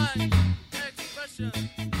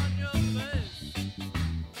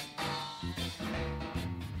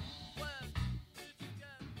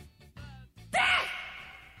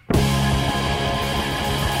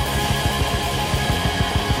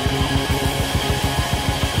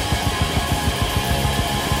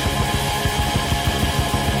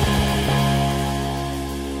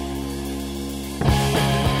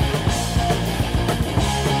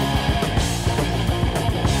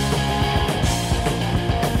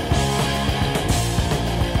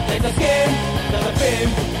 It's a scheme, there's a theme.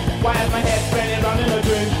 Why is my head spinning round in a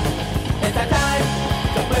dream? It's that time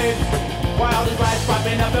to please. Why all these lights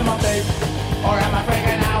popping up in my face? Or am I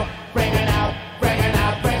freaking out, freaking out, freaking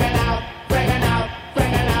out, freaking out, freaking out,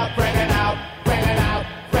 freaking out, freaking out, freaking out,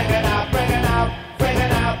 freaking out, freaking out,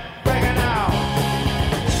 freaking out, freaking out?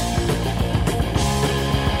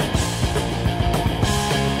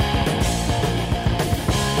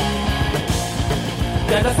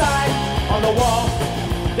 There's a sign on the wall.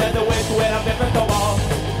 There's a way to it, I'm different to all.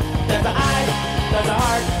 There's an eye, there's a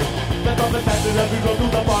heart. There's all the senses as we go through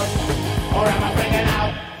the park. Or am I freaking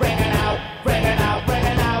out, freaking out, freaking out,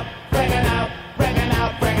 freaking out, freaking out, freaking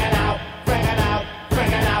out, freaking out, freaking out,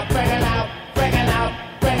 freaking out, freaking out, freaking out,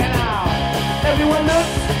 freaking out? Everyone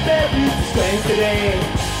looks very strange today.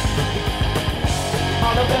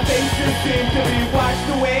 All of their faces seem to be washed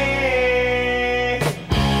away.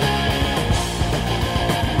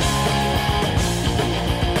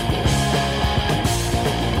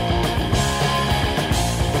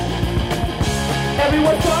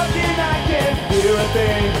 Everyone's talking, I can't hear a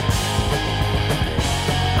thing.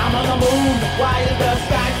 I'm on the moon, why is the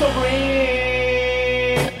sky so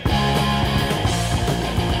green?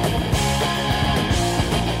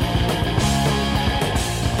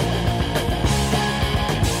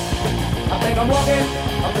 I think I'm walking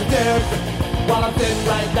up the stairs while I'm sitting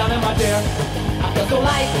right down in my chair. I feel so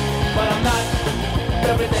light, but I'm not.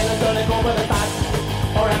 Everything is turning over the top.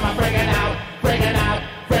 Or am I freaking out, freaking out,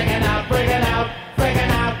 freaking out, freaking out?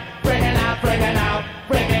 Freaking out, freaking out, freaking out,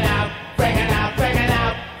 freaking out, freaking out, freaking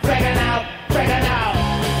out, freaking out, freaking out.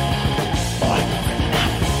 Oh, I'm freaking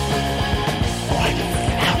out. Oh, I'm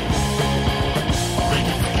freaking out. Oh, I'm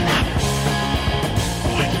freaking out.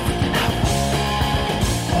 Oh, I'm freaking out.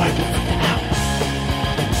 Oh, I'm freaking out. Oh, I'm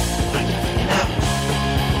freaking out.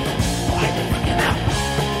 Oh, I'm freaking out.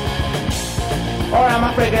 Or am I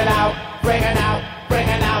freaking out, freaking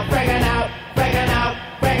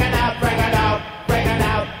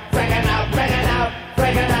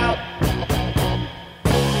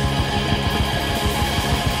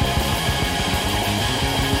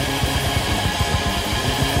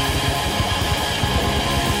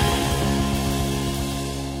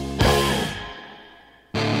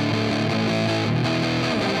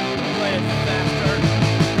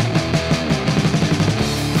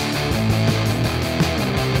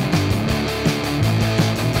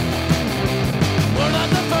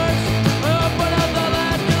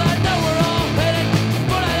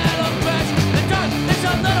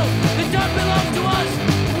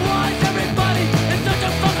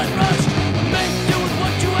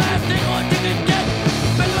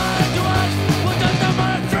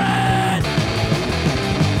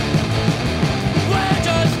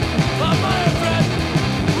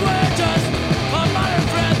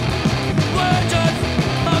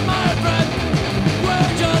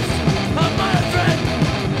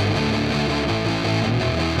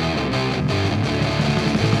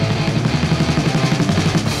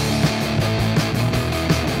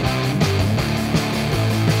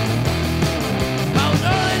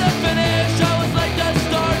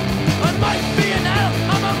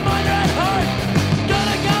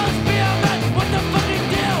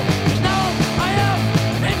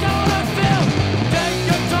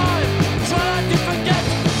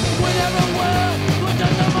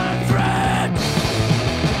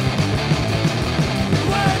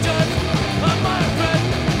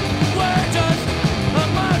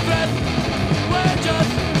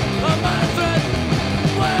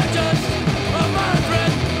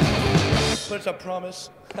such a promise.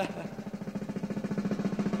 That's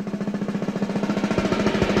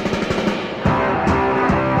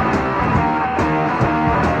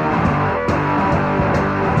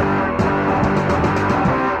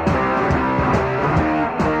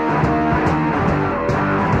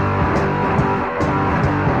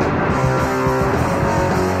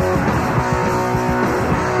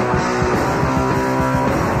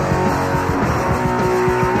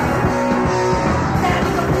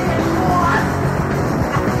what it is for.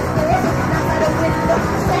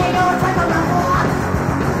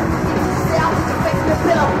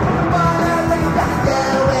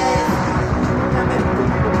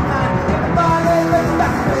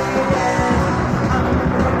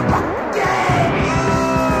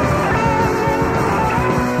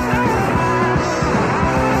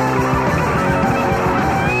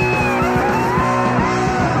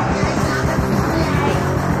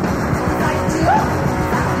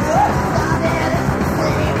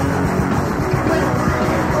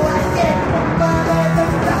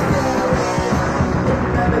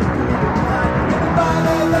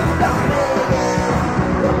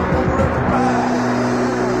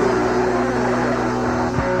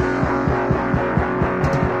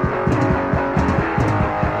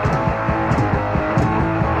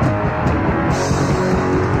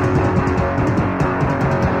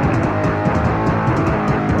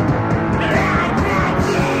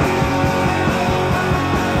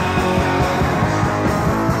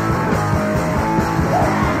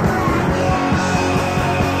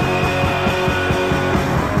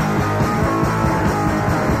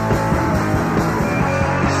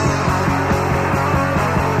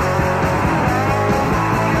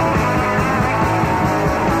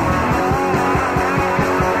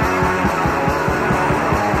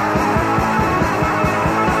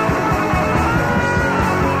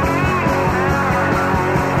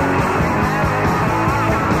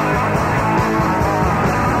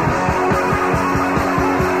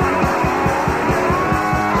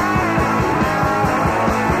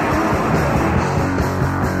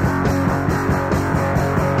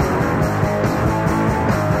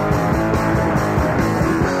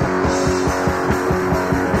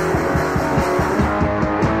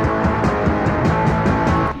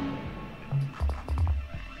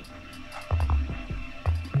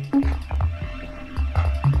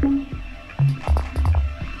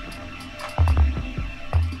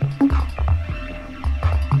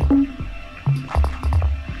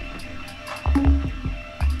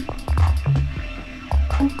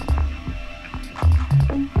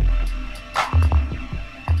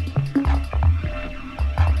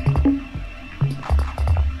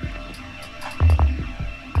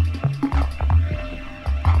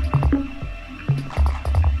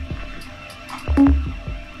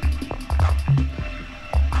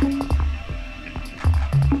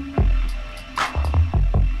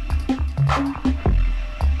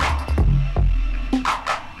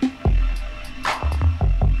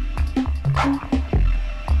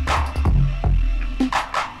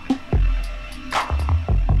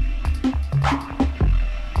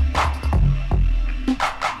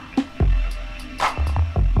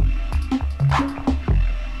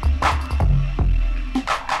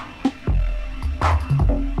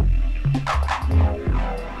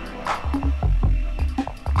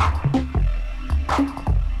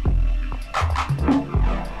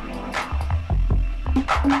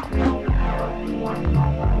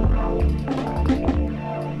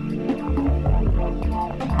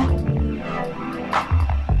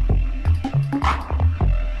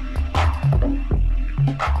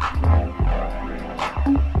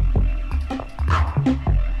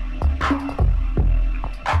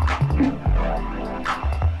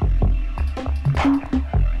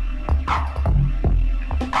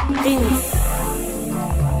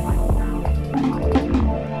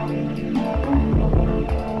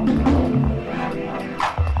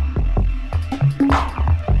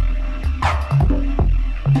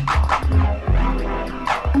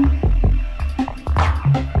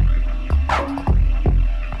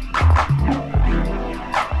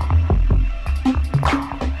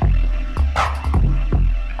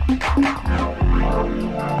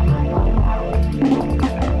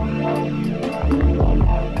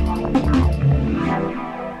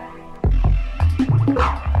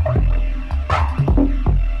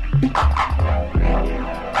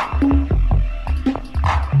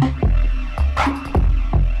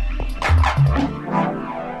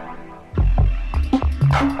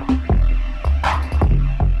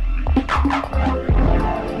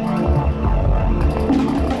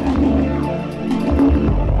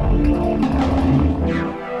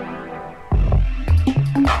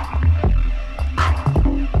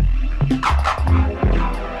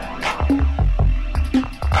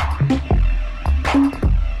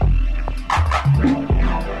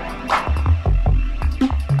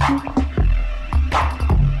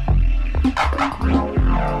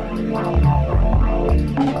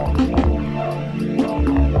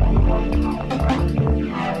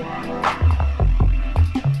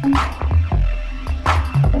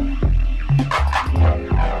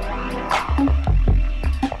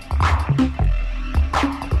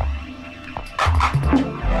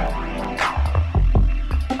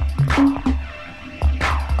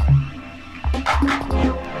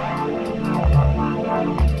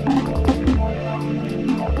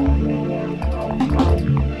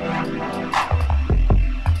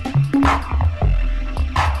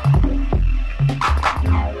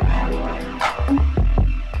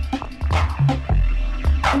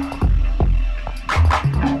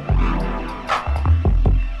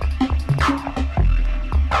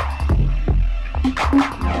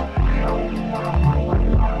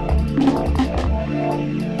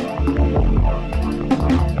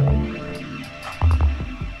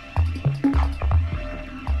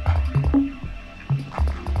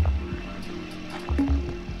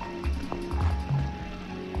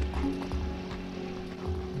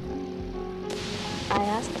 I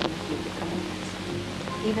asked them if you could come with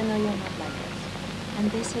us, even though you're not like us. And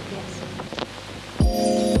they said yes.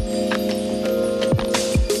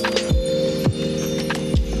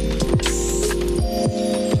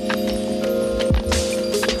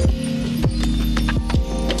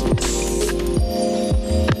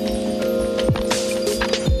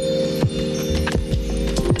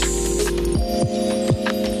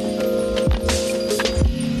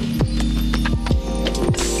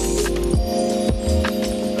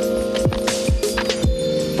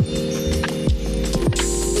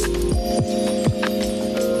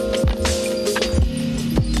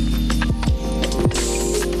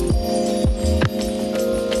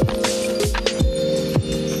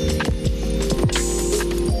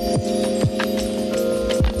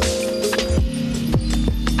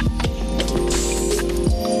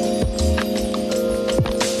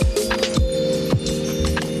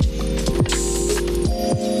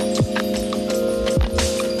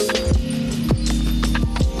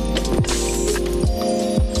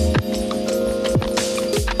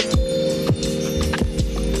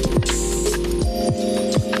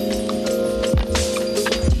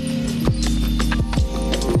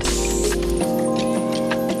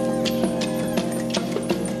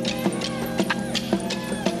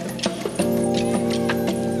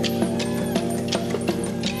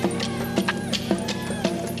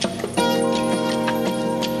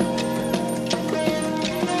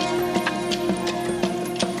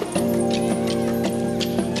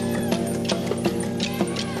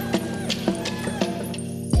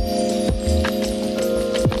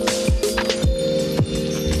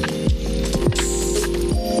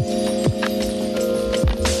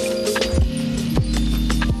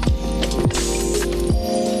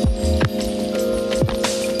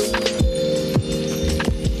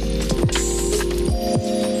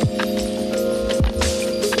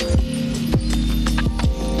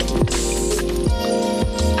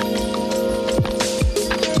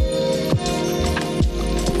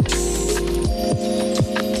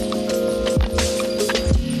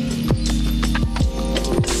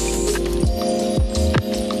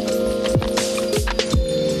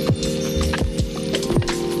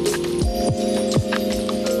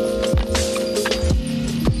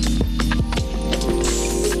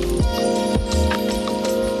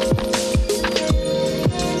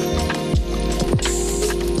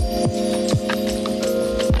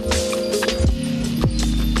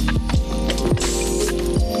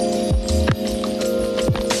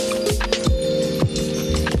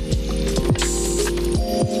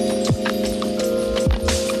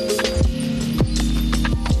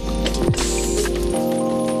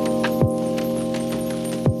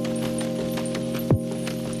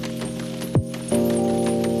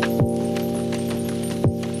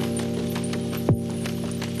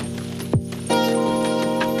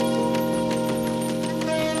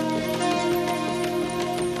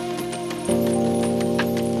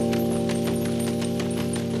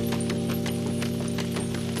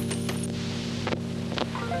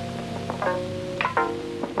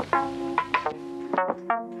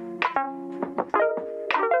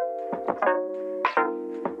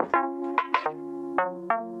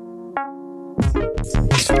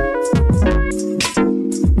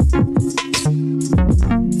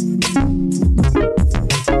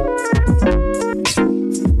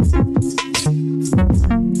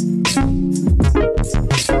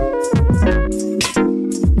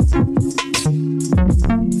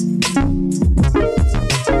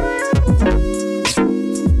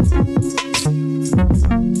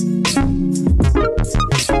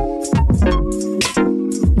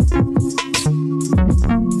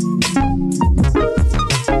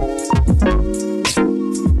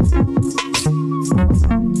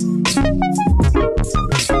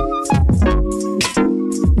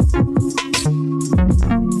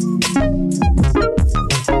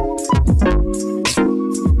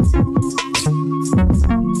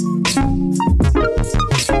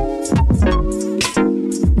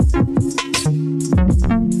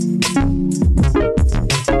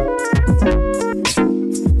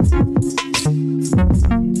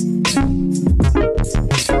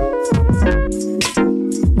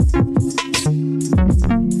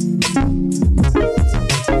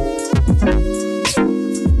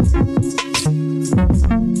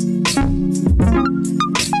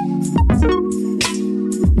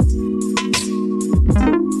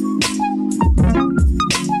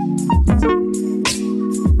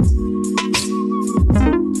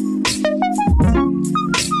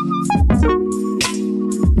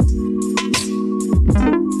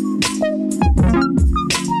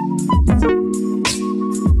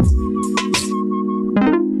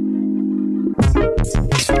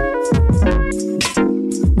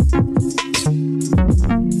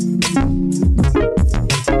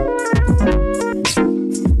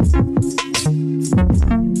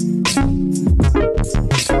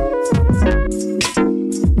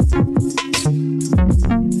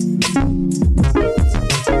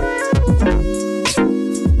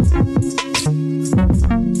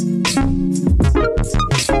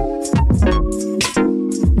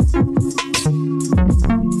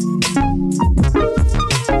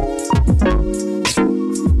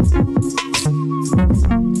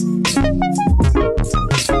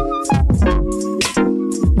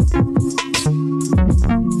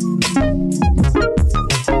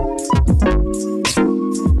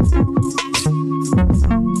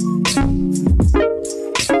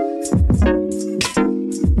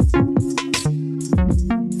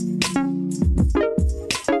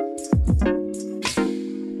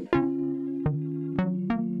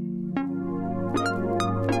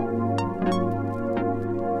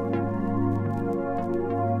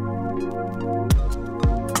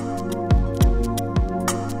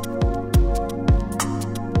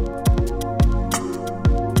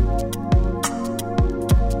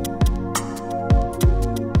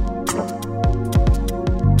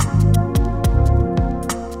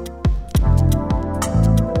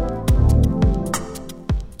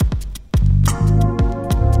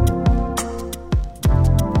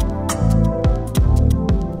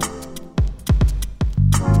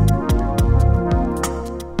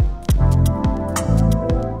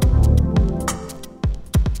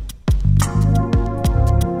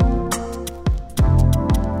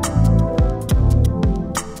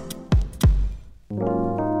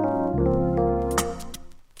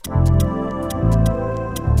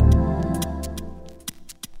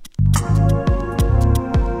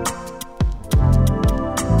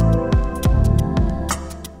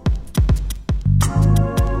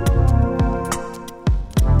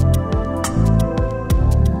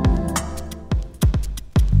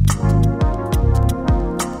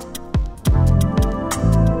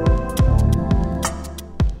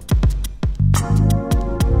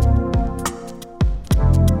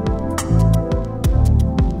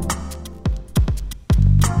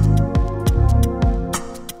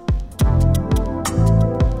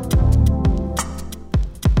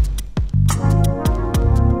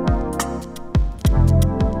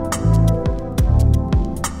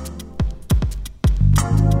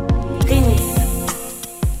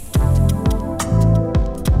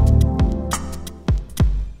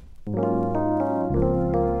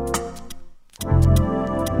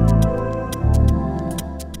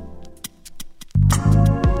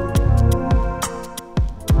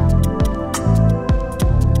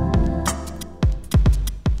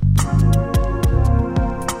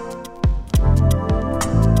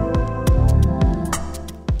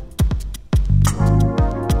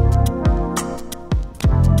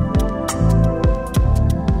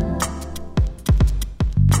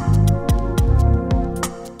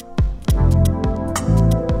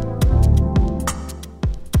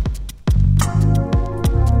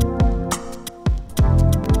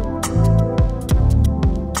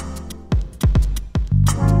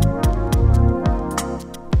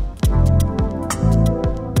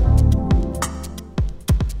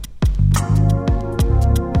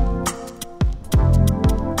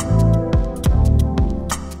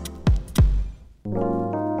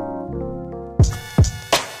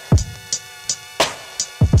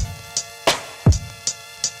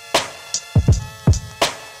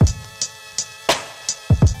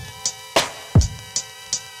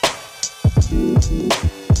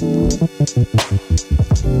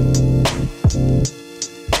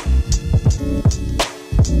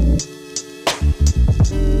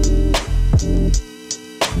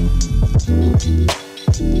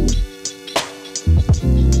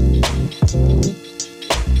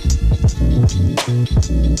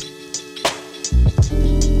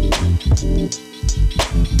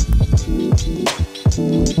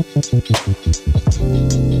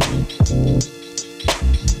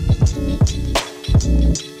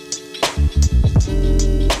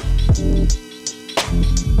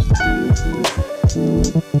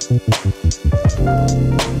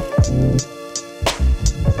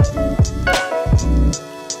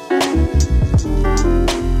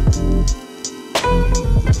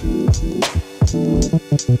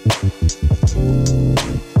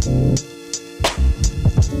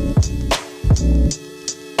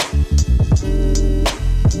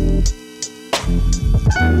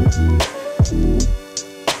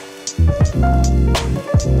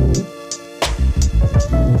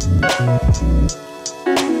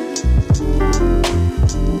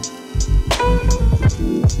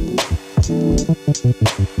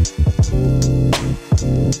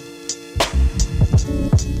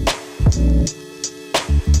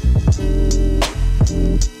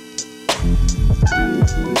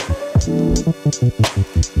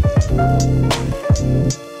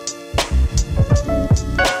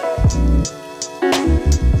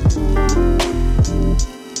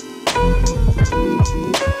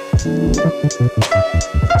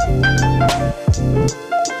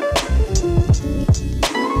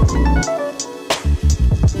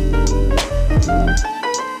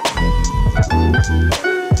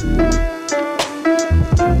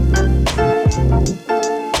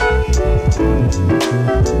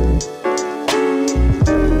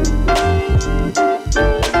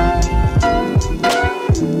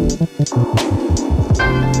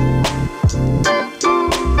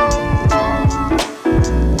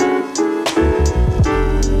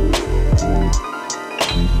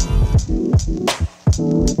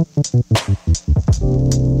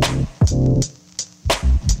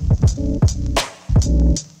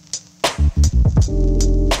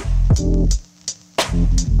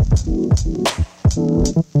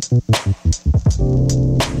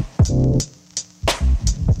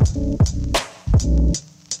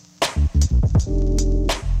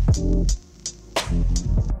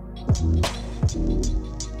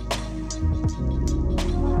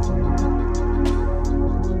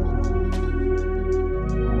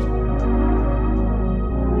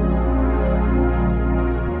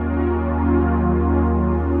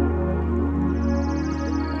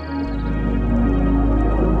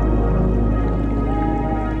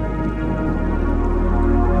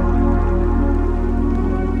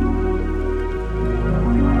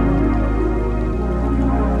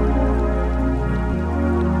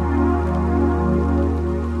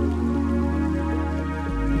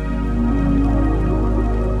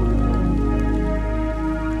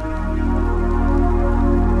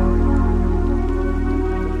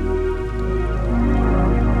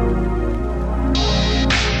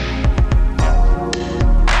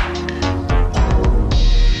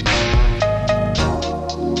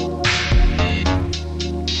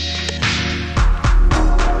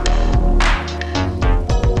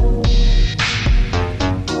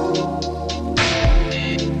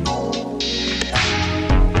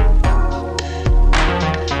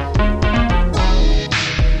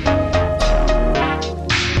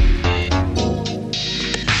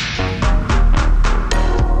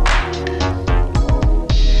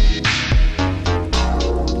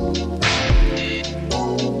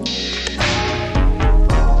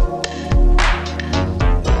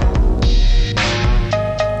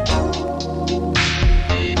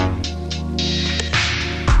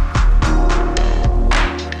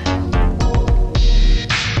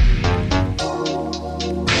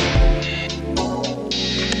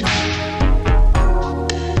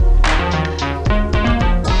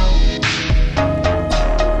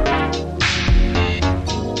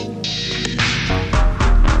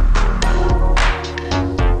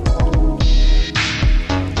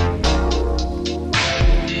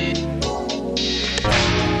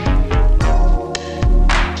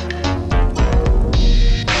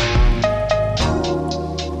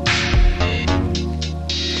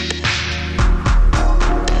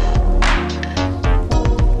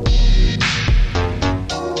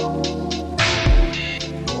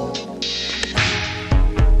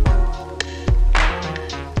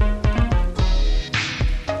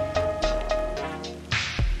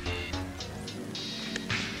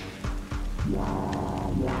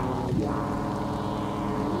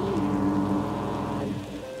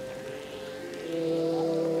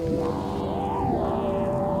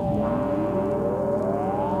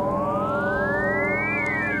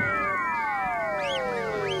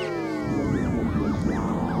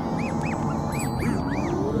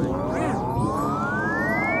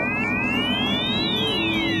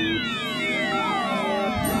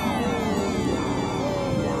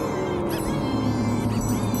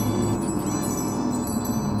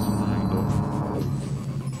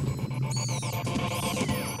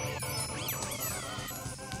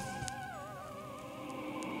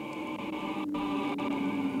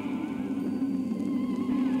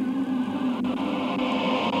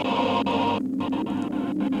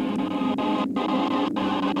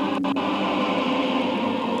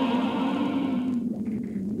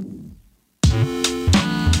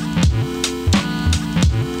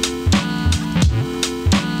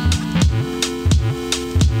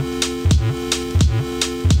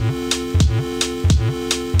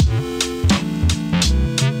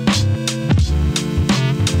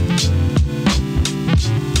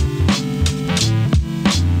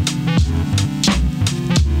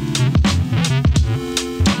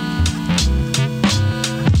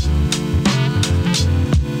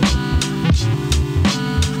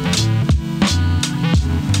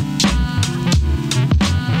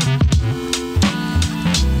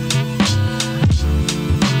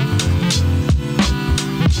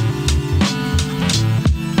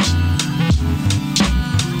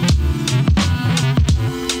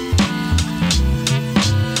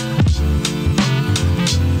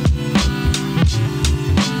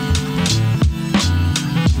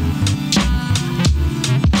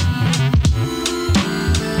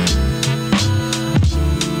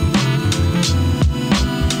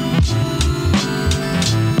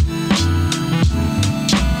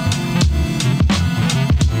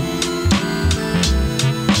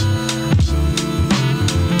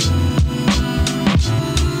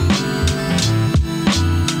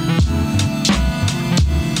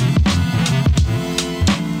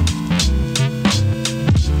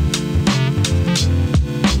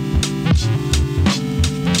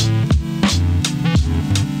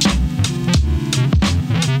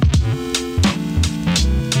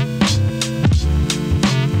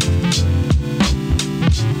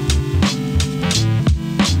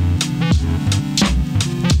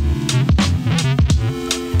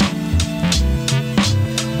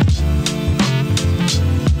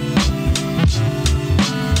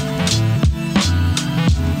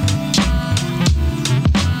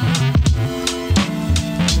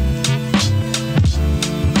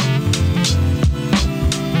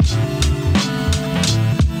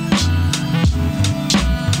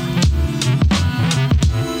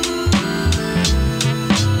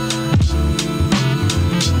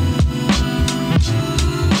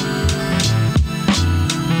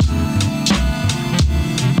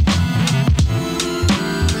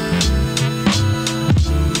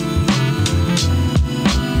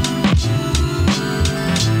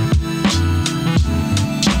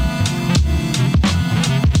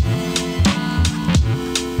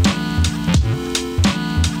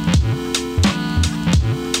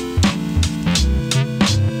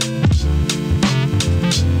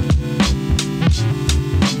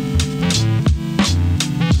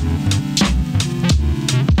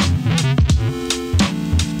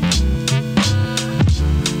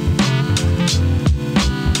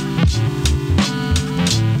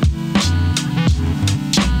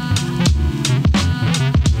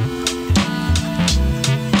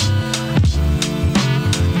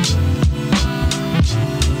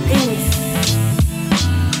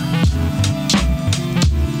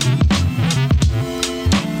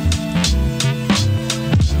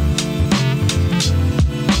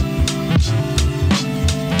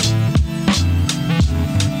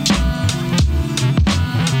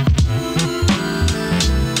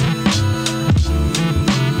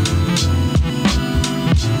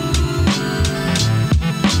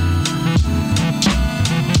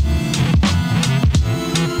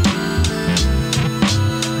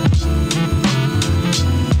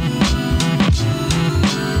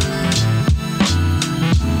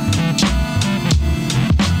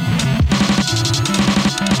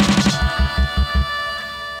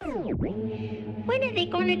 When are they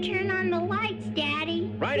going to turn on the lights,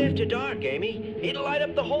 Daddy? Right after dark, Amy. It'll light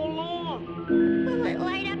up the whole lawn. Will it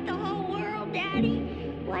light up the whole world, Daddy?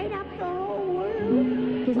 Light up the whole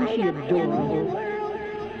world. Light up the whole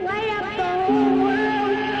world. Light up the whole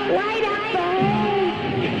world. Light up the whole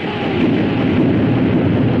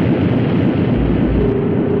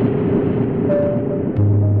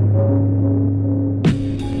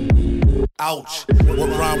Ouch, what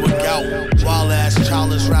rhyme with gout? Wild ass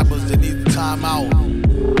childish rappers that need the time out.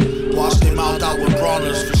 Wash their mouth out with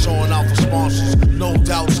brawlers for showing out for sponsors. No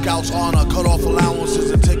doubt, scouts honor, cut off allowances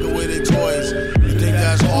and take away their toys. You think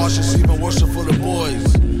that's harsh? It's even worse for the boys.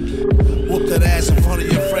 Whoop that ass in front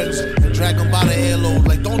of your friends and drag them by the earlobe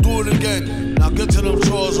like don't do it again. Now get to them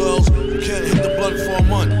chores or else you can't hit the blunt for a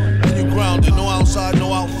month. And you grounded, no outside,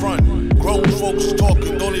 no out front. Grown folks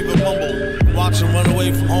talking, don't even mumble. Watch them run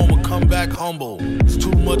away from home and come back humble. It's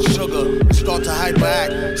too much sugar, start to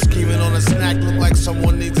hyperact. Scheming on a snack, look like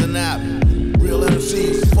someone needs a nap. Real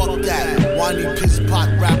MCs, fuck that. Whiny piss pot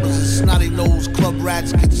rappers and snotty nosed club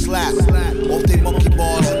rats get slapped. Off they monkey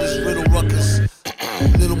bars in this riddle ruckus.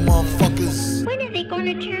 Little motherfuckers. When are they going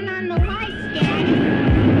to turn on the lights, Daddy?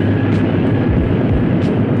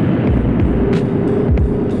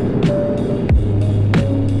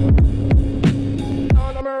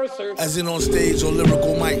 As in on stage or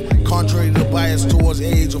lyrical mic, contrary to bias towards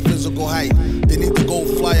age or physical height. They need to go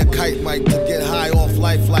fly a kite, Mike, to get high off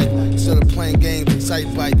life like instead of playing games and sight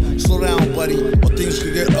bike. Slow down, buddy, or things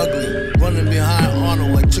could get ugly. Running behind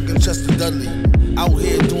Arnold like Chicken Chester Dudley. Out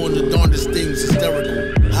here doing the darndest things,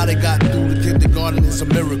 hysterical. How they got through the kindergarten is a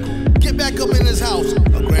miracle. Get back up in his house,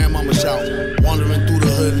 a grandmama shout. Wandering through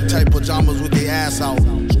the hood in tight pajamas with their ass out.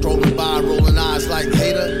 Strolling by, rolling eyes like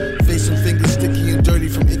hater. Facing fingers sticky and dirty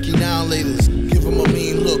from icky now laters. Give him a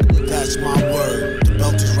mean look, that's my word. The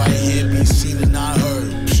belt is right here, be seen and not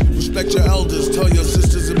heard. Respect your elders, tell your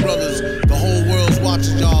sisters and brothers. The whole world's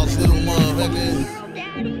watching y'all's little motherfuckers.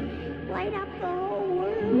 Daddy, light up the whole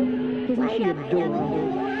world. Light up the whole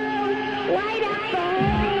world. Light up the whole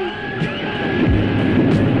world.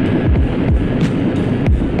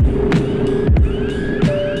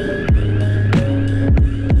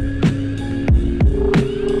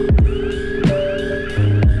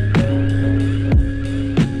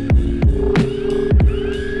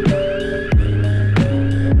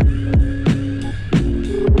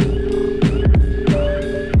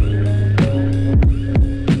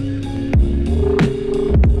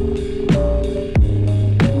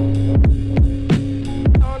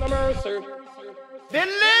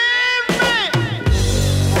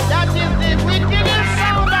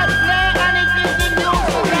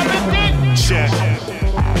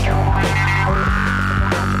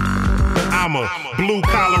 Blue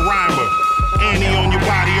collar rhymer, Annie on your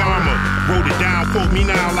body armor. Wrote it down, quote me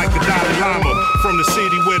now like the Dalai Lama. From the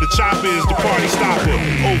city where the chopper is the party stopper.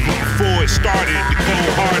 Over before it started, the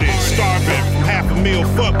cold hearted. Starving from half a meal,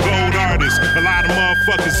 fuck gold artists. A lot of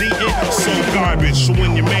motherfuckers eating, so garbage. So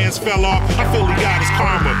when your mans fell off, I feel he got his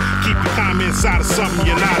karma. Keep your comments out of something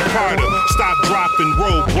you're not a part of. Stop, dropping,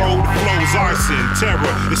 roll, the flow's arson.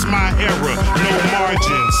 Terror, it's my era, no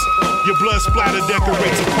margins. Your blood splatter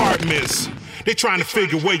decorates apartments. They trying to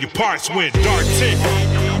figure where your parts went. Dark tint,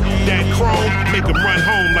 that chrome make them run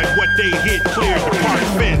home like what they hit cleared the park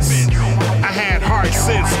fence. I had hard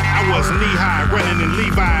sense, I was knee-high, running in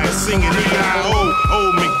Levi's, singing E-I-O,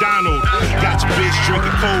 old McDonald. Got your bitch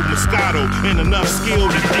drinking cold Moscato, and enough skill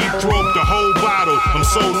to deep throat the whole bottle. I'm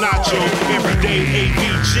so nacho, everyday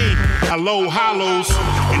AVG. I low hollows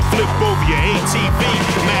and flip over your ATV.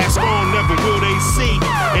 Mask on, never will they see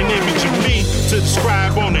an image of me to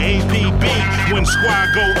describe on the APB. When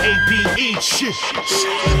squad go APE, shit.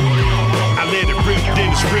 I let it rip,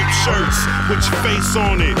 then it's ripped shirts with your face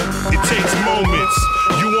on it. It takes moments.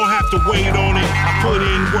 You won't have to wait on it. I put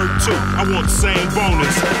in work too. I want the same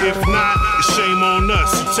bonus. If not, it's shame on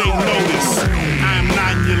us. So take notice. I am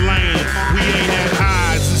not in your lane. We ain't at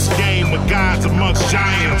odds. This game of gods amongst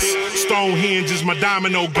giants. Stonehenge is my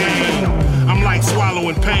domino game. I'm like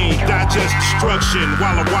swallowing pain, digest destruction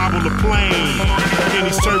while I wobble the plane. In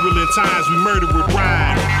these turbulent times, we murder with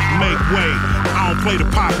rhyme. Make way, I don't play the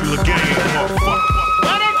popular game, motherfucker.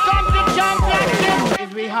 When it comes to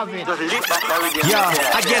championship, we have it. Yeah,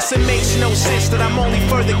 I guess it makes no sense that I'm only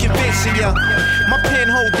further convincing ya. My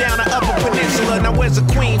pen hold down the upper peninsula. Now where's a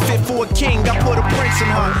queen fit for a king? I put a prince in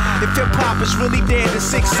her. If hip hop is really dead, then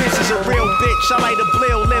 6 cents is a real bitch. I like a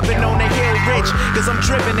blill living on the hill rich. Cause I'm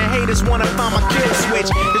driven and haters wanna find my kill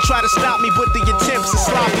switch. They try to stop me, but the attempts are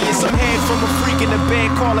sloppy. And some head from a freak in the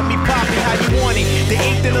bed calling me poppy. How you want it? The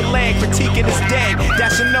eighth in the leg, critiquing is dead.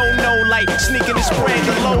 That's a no-no, like sneaking and spread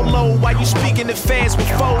the low-low. While you speaking it fast with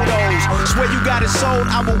photos. Swear you got it sold,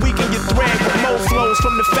 I will weaken your thread with more flows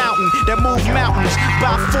from the fountain that move mountains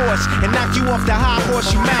by force and knock you off the high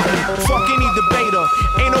horse you mountain. Fuck any debater,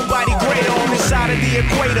 ain't nobody greater on this side of the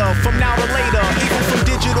equator. From now to later, even from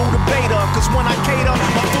digital to beta. Cause when I cater,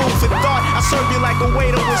 my food for thought, I serve you like a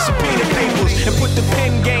waiter with subpoena papers and put the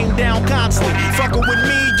pen game down constantly. Fucking with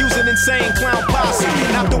me, using insane clown posse.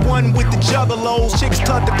 Not the one with the juggalos. Chicks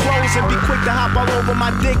tuck the clothes and be quick to hop all over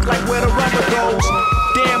my dick like where the rubber goes.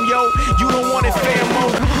 Damn, yo, you don't want it fair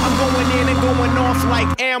mode. I'm going in and going off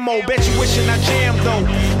like ammo. Bet you wishing I jammed though.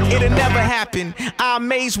 It'll never happen. I'm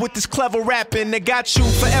amazed with this clever rapping that got you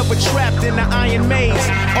forever trapped in the iron maze.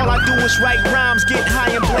 All I do is write rhymes, get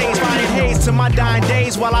high and blaze, finding haze to my dying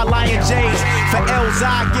days while I lie in J's. For L's,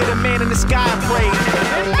 I get a man in the sky and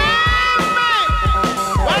praise.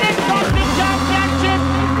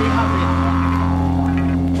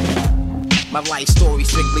 My life story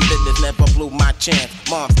strictly business, never blew my chance.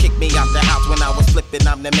 Moms kicked me out the house when I was flipping,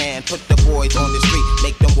 I'm the man. Put the boys on the street,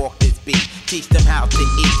 make them walk this beat. Teach them how to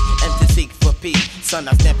eat and to seek for peace. Son,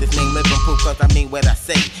 I stamp this name living proof cause I mean what I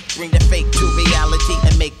say. Bring the fake to reality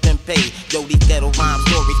and make them pay. Yo, these ghetto rhyme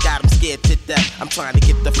stories got them scared to death. I'm trying to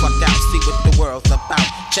get the fuck out, see what the world's about.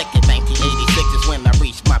 Check it, 1986 is when I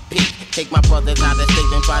reached my peak. Take my brothers out of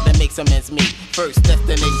state and try to make some ends meet. First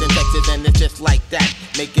destination Texas and it's just like that.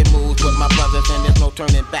 Making moves with my brothers and there's no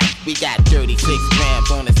turning back. We got 36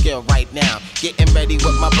 grams on the scale right now. Getting ready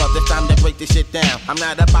with my brothers, time to break this shit down. I'm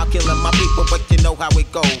not about killing my people, but you know how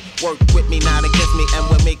it go. Work with me, not against me, and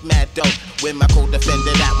we'll make mad dough. With my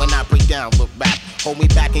co-defender that when I break down with rap. Hold me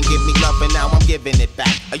back and give me love, and now I'm giving it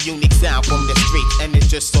back. A unique sound from the streets, and it's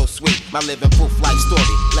just so sweet. My living proof life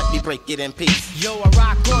story, let me break it in peace. Yo, I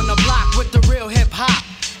rock on the block with the real hip-hop.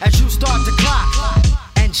 As you start to clock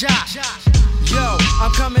and jock. Yo,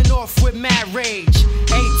 I'm coming off with mad rage.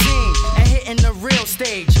 18 and hitting the real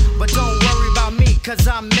stage. But don't worry about me, cause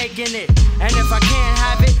I'm making it. And if I can't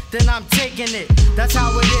have it, then I'm taking it. That's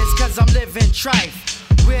how it is, cause I'm living trife.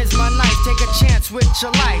 Where's my knife? Take a chance with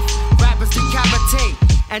your life. Rappers decapitate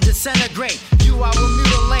and disintegrate. You I will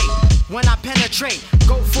mutilate when I penetrate.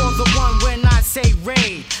 Go for the one when I say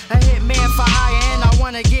raid. A hitman for hire and I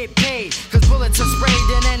wanna get paid. Cause bullets are sprayed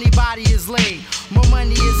and anybody is laid. More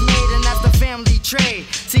money is made and that's the family trade.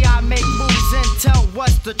 See, I make moves and tell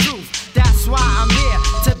what's the truth. That's why I'm here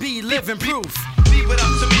to be living proof. Leave it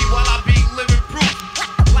up to me while I be living proof.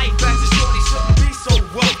 Life as a shorty shouldn't be so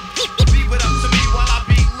rough. Leave it up to me while I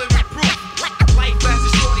be living proof. Life as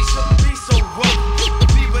a shorty shouldn't be so rough.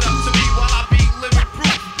 Leave it up to me while I be living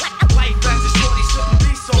proof. Life as a shorty shouldn't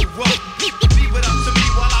be so rough. Leave it up to me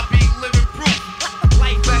while I be living proof.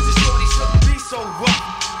 Life as a shorty shouldn't be so rough.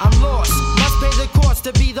 I'm lost, must pay the cost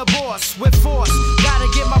to be the boss. With force, gotta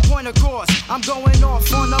get my point across. I'm going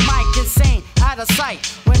off on the mic, insane, out of sight.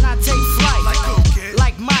 When I take flight,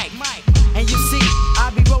 like Mike. And you see, I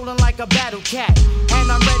be rolling like a battle cat. And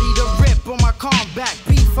I'm ready to rip on my combat.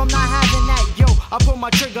 Beef, I'm not having that, yo, I pull my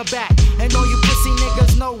trigger back. And all you pussy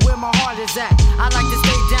niggas know where my heart is at. I like to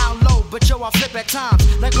stay down low, but yo, I flip at times.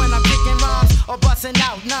 Like when I'm kicking rhymes or busting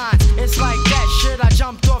out nines. It's like that shit, I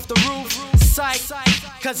jumped off the roof. Psych,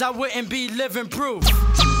 cause I wouldn't be living proof. Kick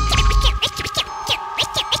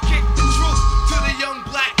the truth to the young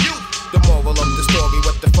black youth. The moral of the story,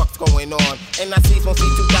 what the fuck's going on? And I see from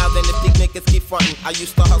C2000 if these niggas keep frontin'. I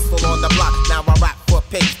used to hustle on the block, now I rap for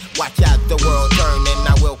pics. Watch out, the world turn and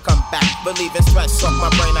I will come back. Believe in stress off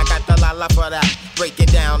my brain, I got the la for that.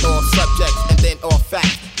 Breaking down all subjects and then all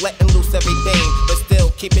facts. Letting loose everything, but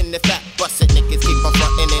still keeping the fact. Busted niggas keep on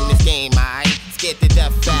frontin' in this game, aight? Scared to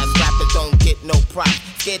death fast, rappers don't get no prop.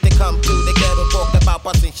 Scared to come to the ghetto, talk about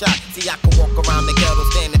busting shots. See, I can walk around the ghetto,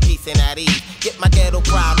 stand in peace and at ease. Get my ghetto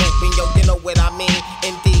crowd open, yo, you know what I mean.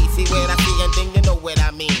 Indeed, see what I see and then you know what I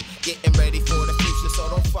mean. Getting ready for the future, so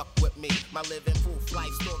don't fuck with me. My living proof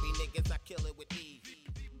life story, niggas, I kill it with ease.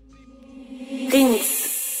 Remix.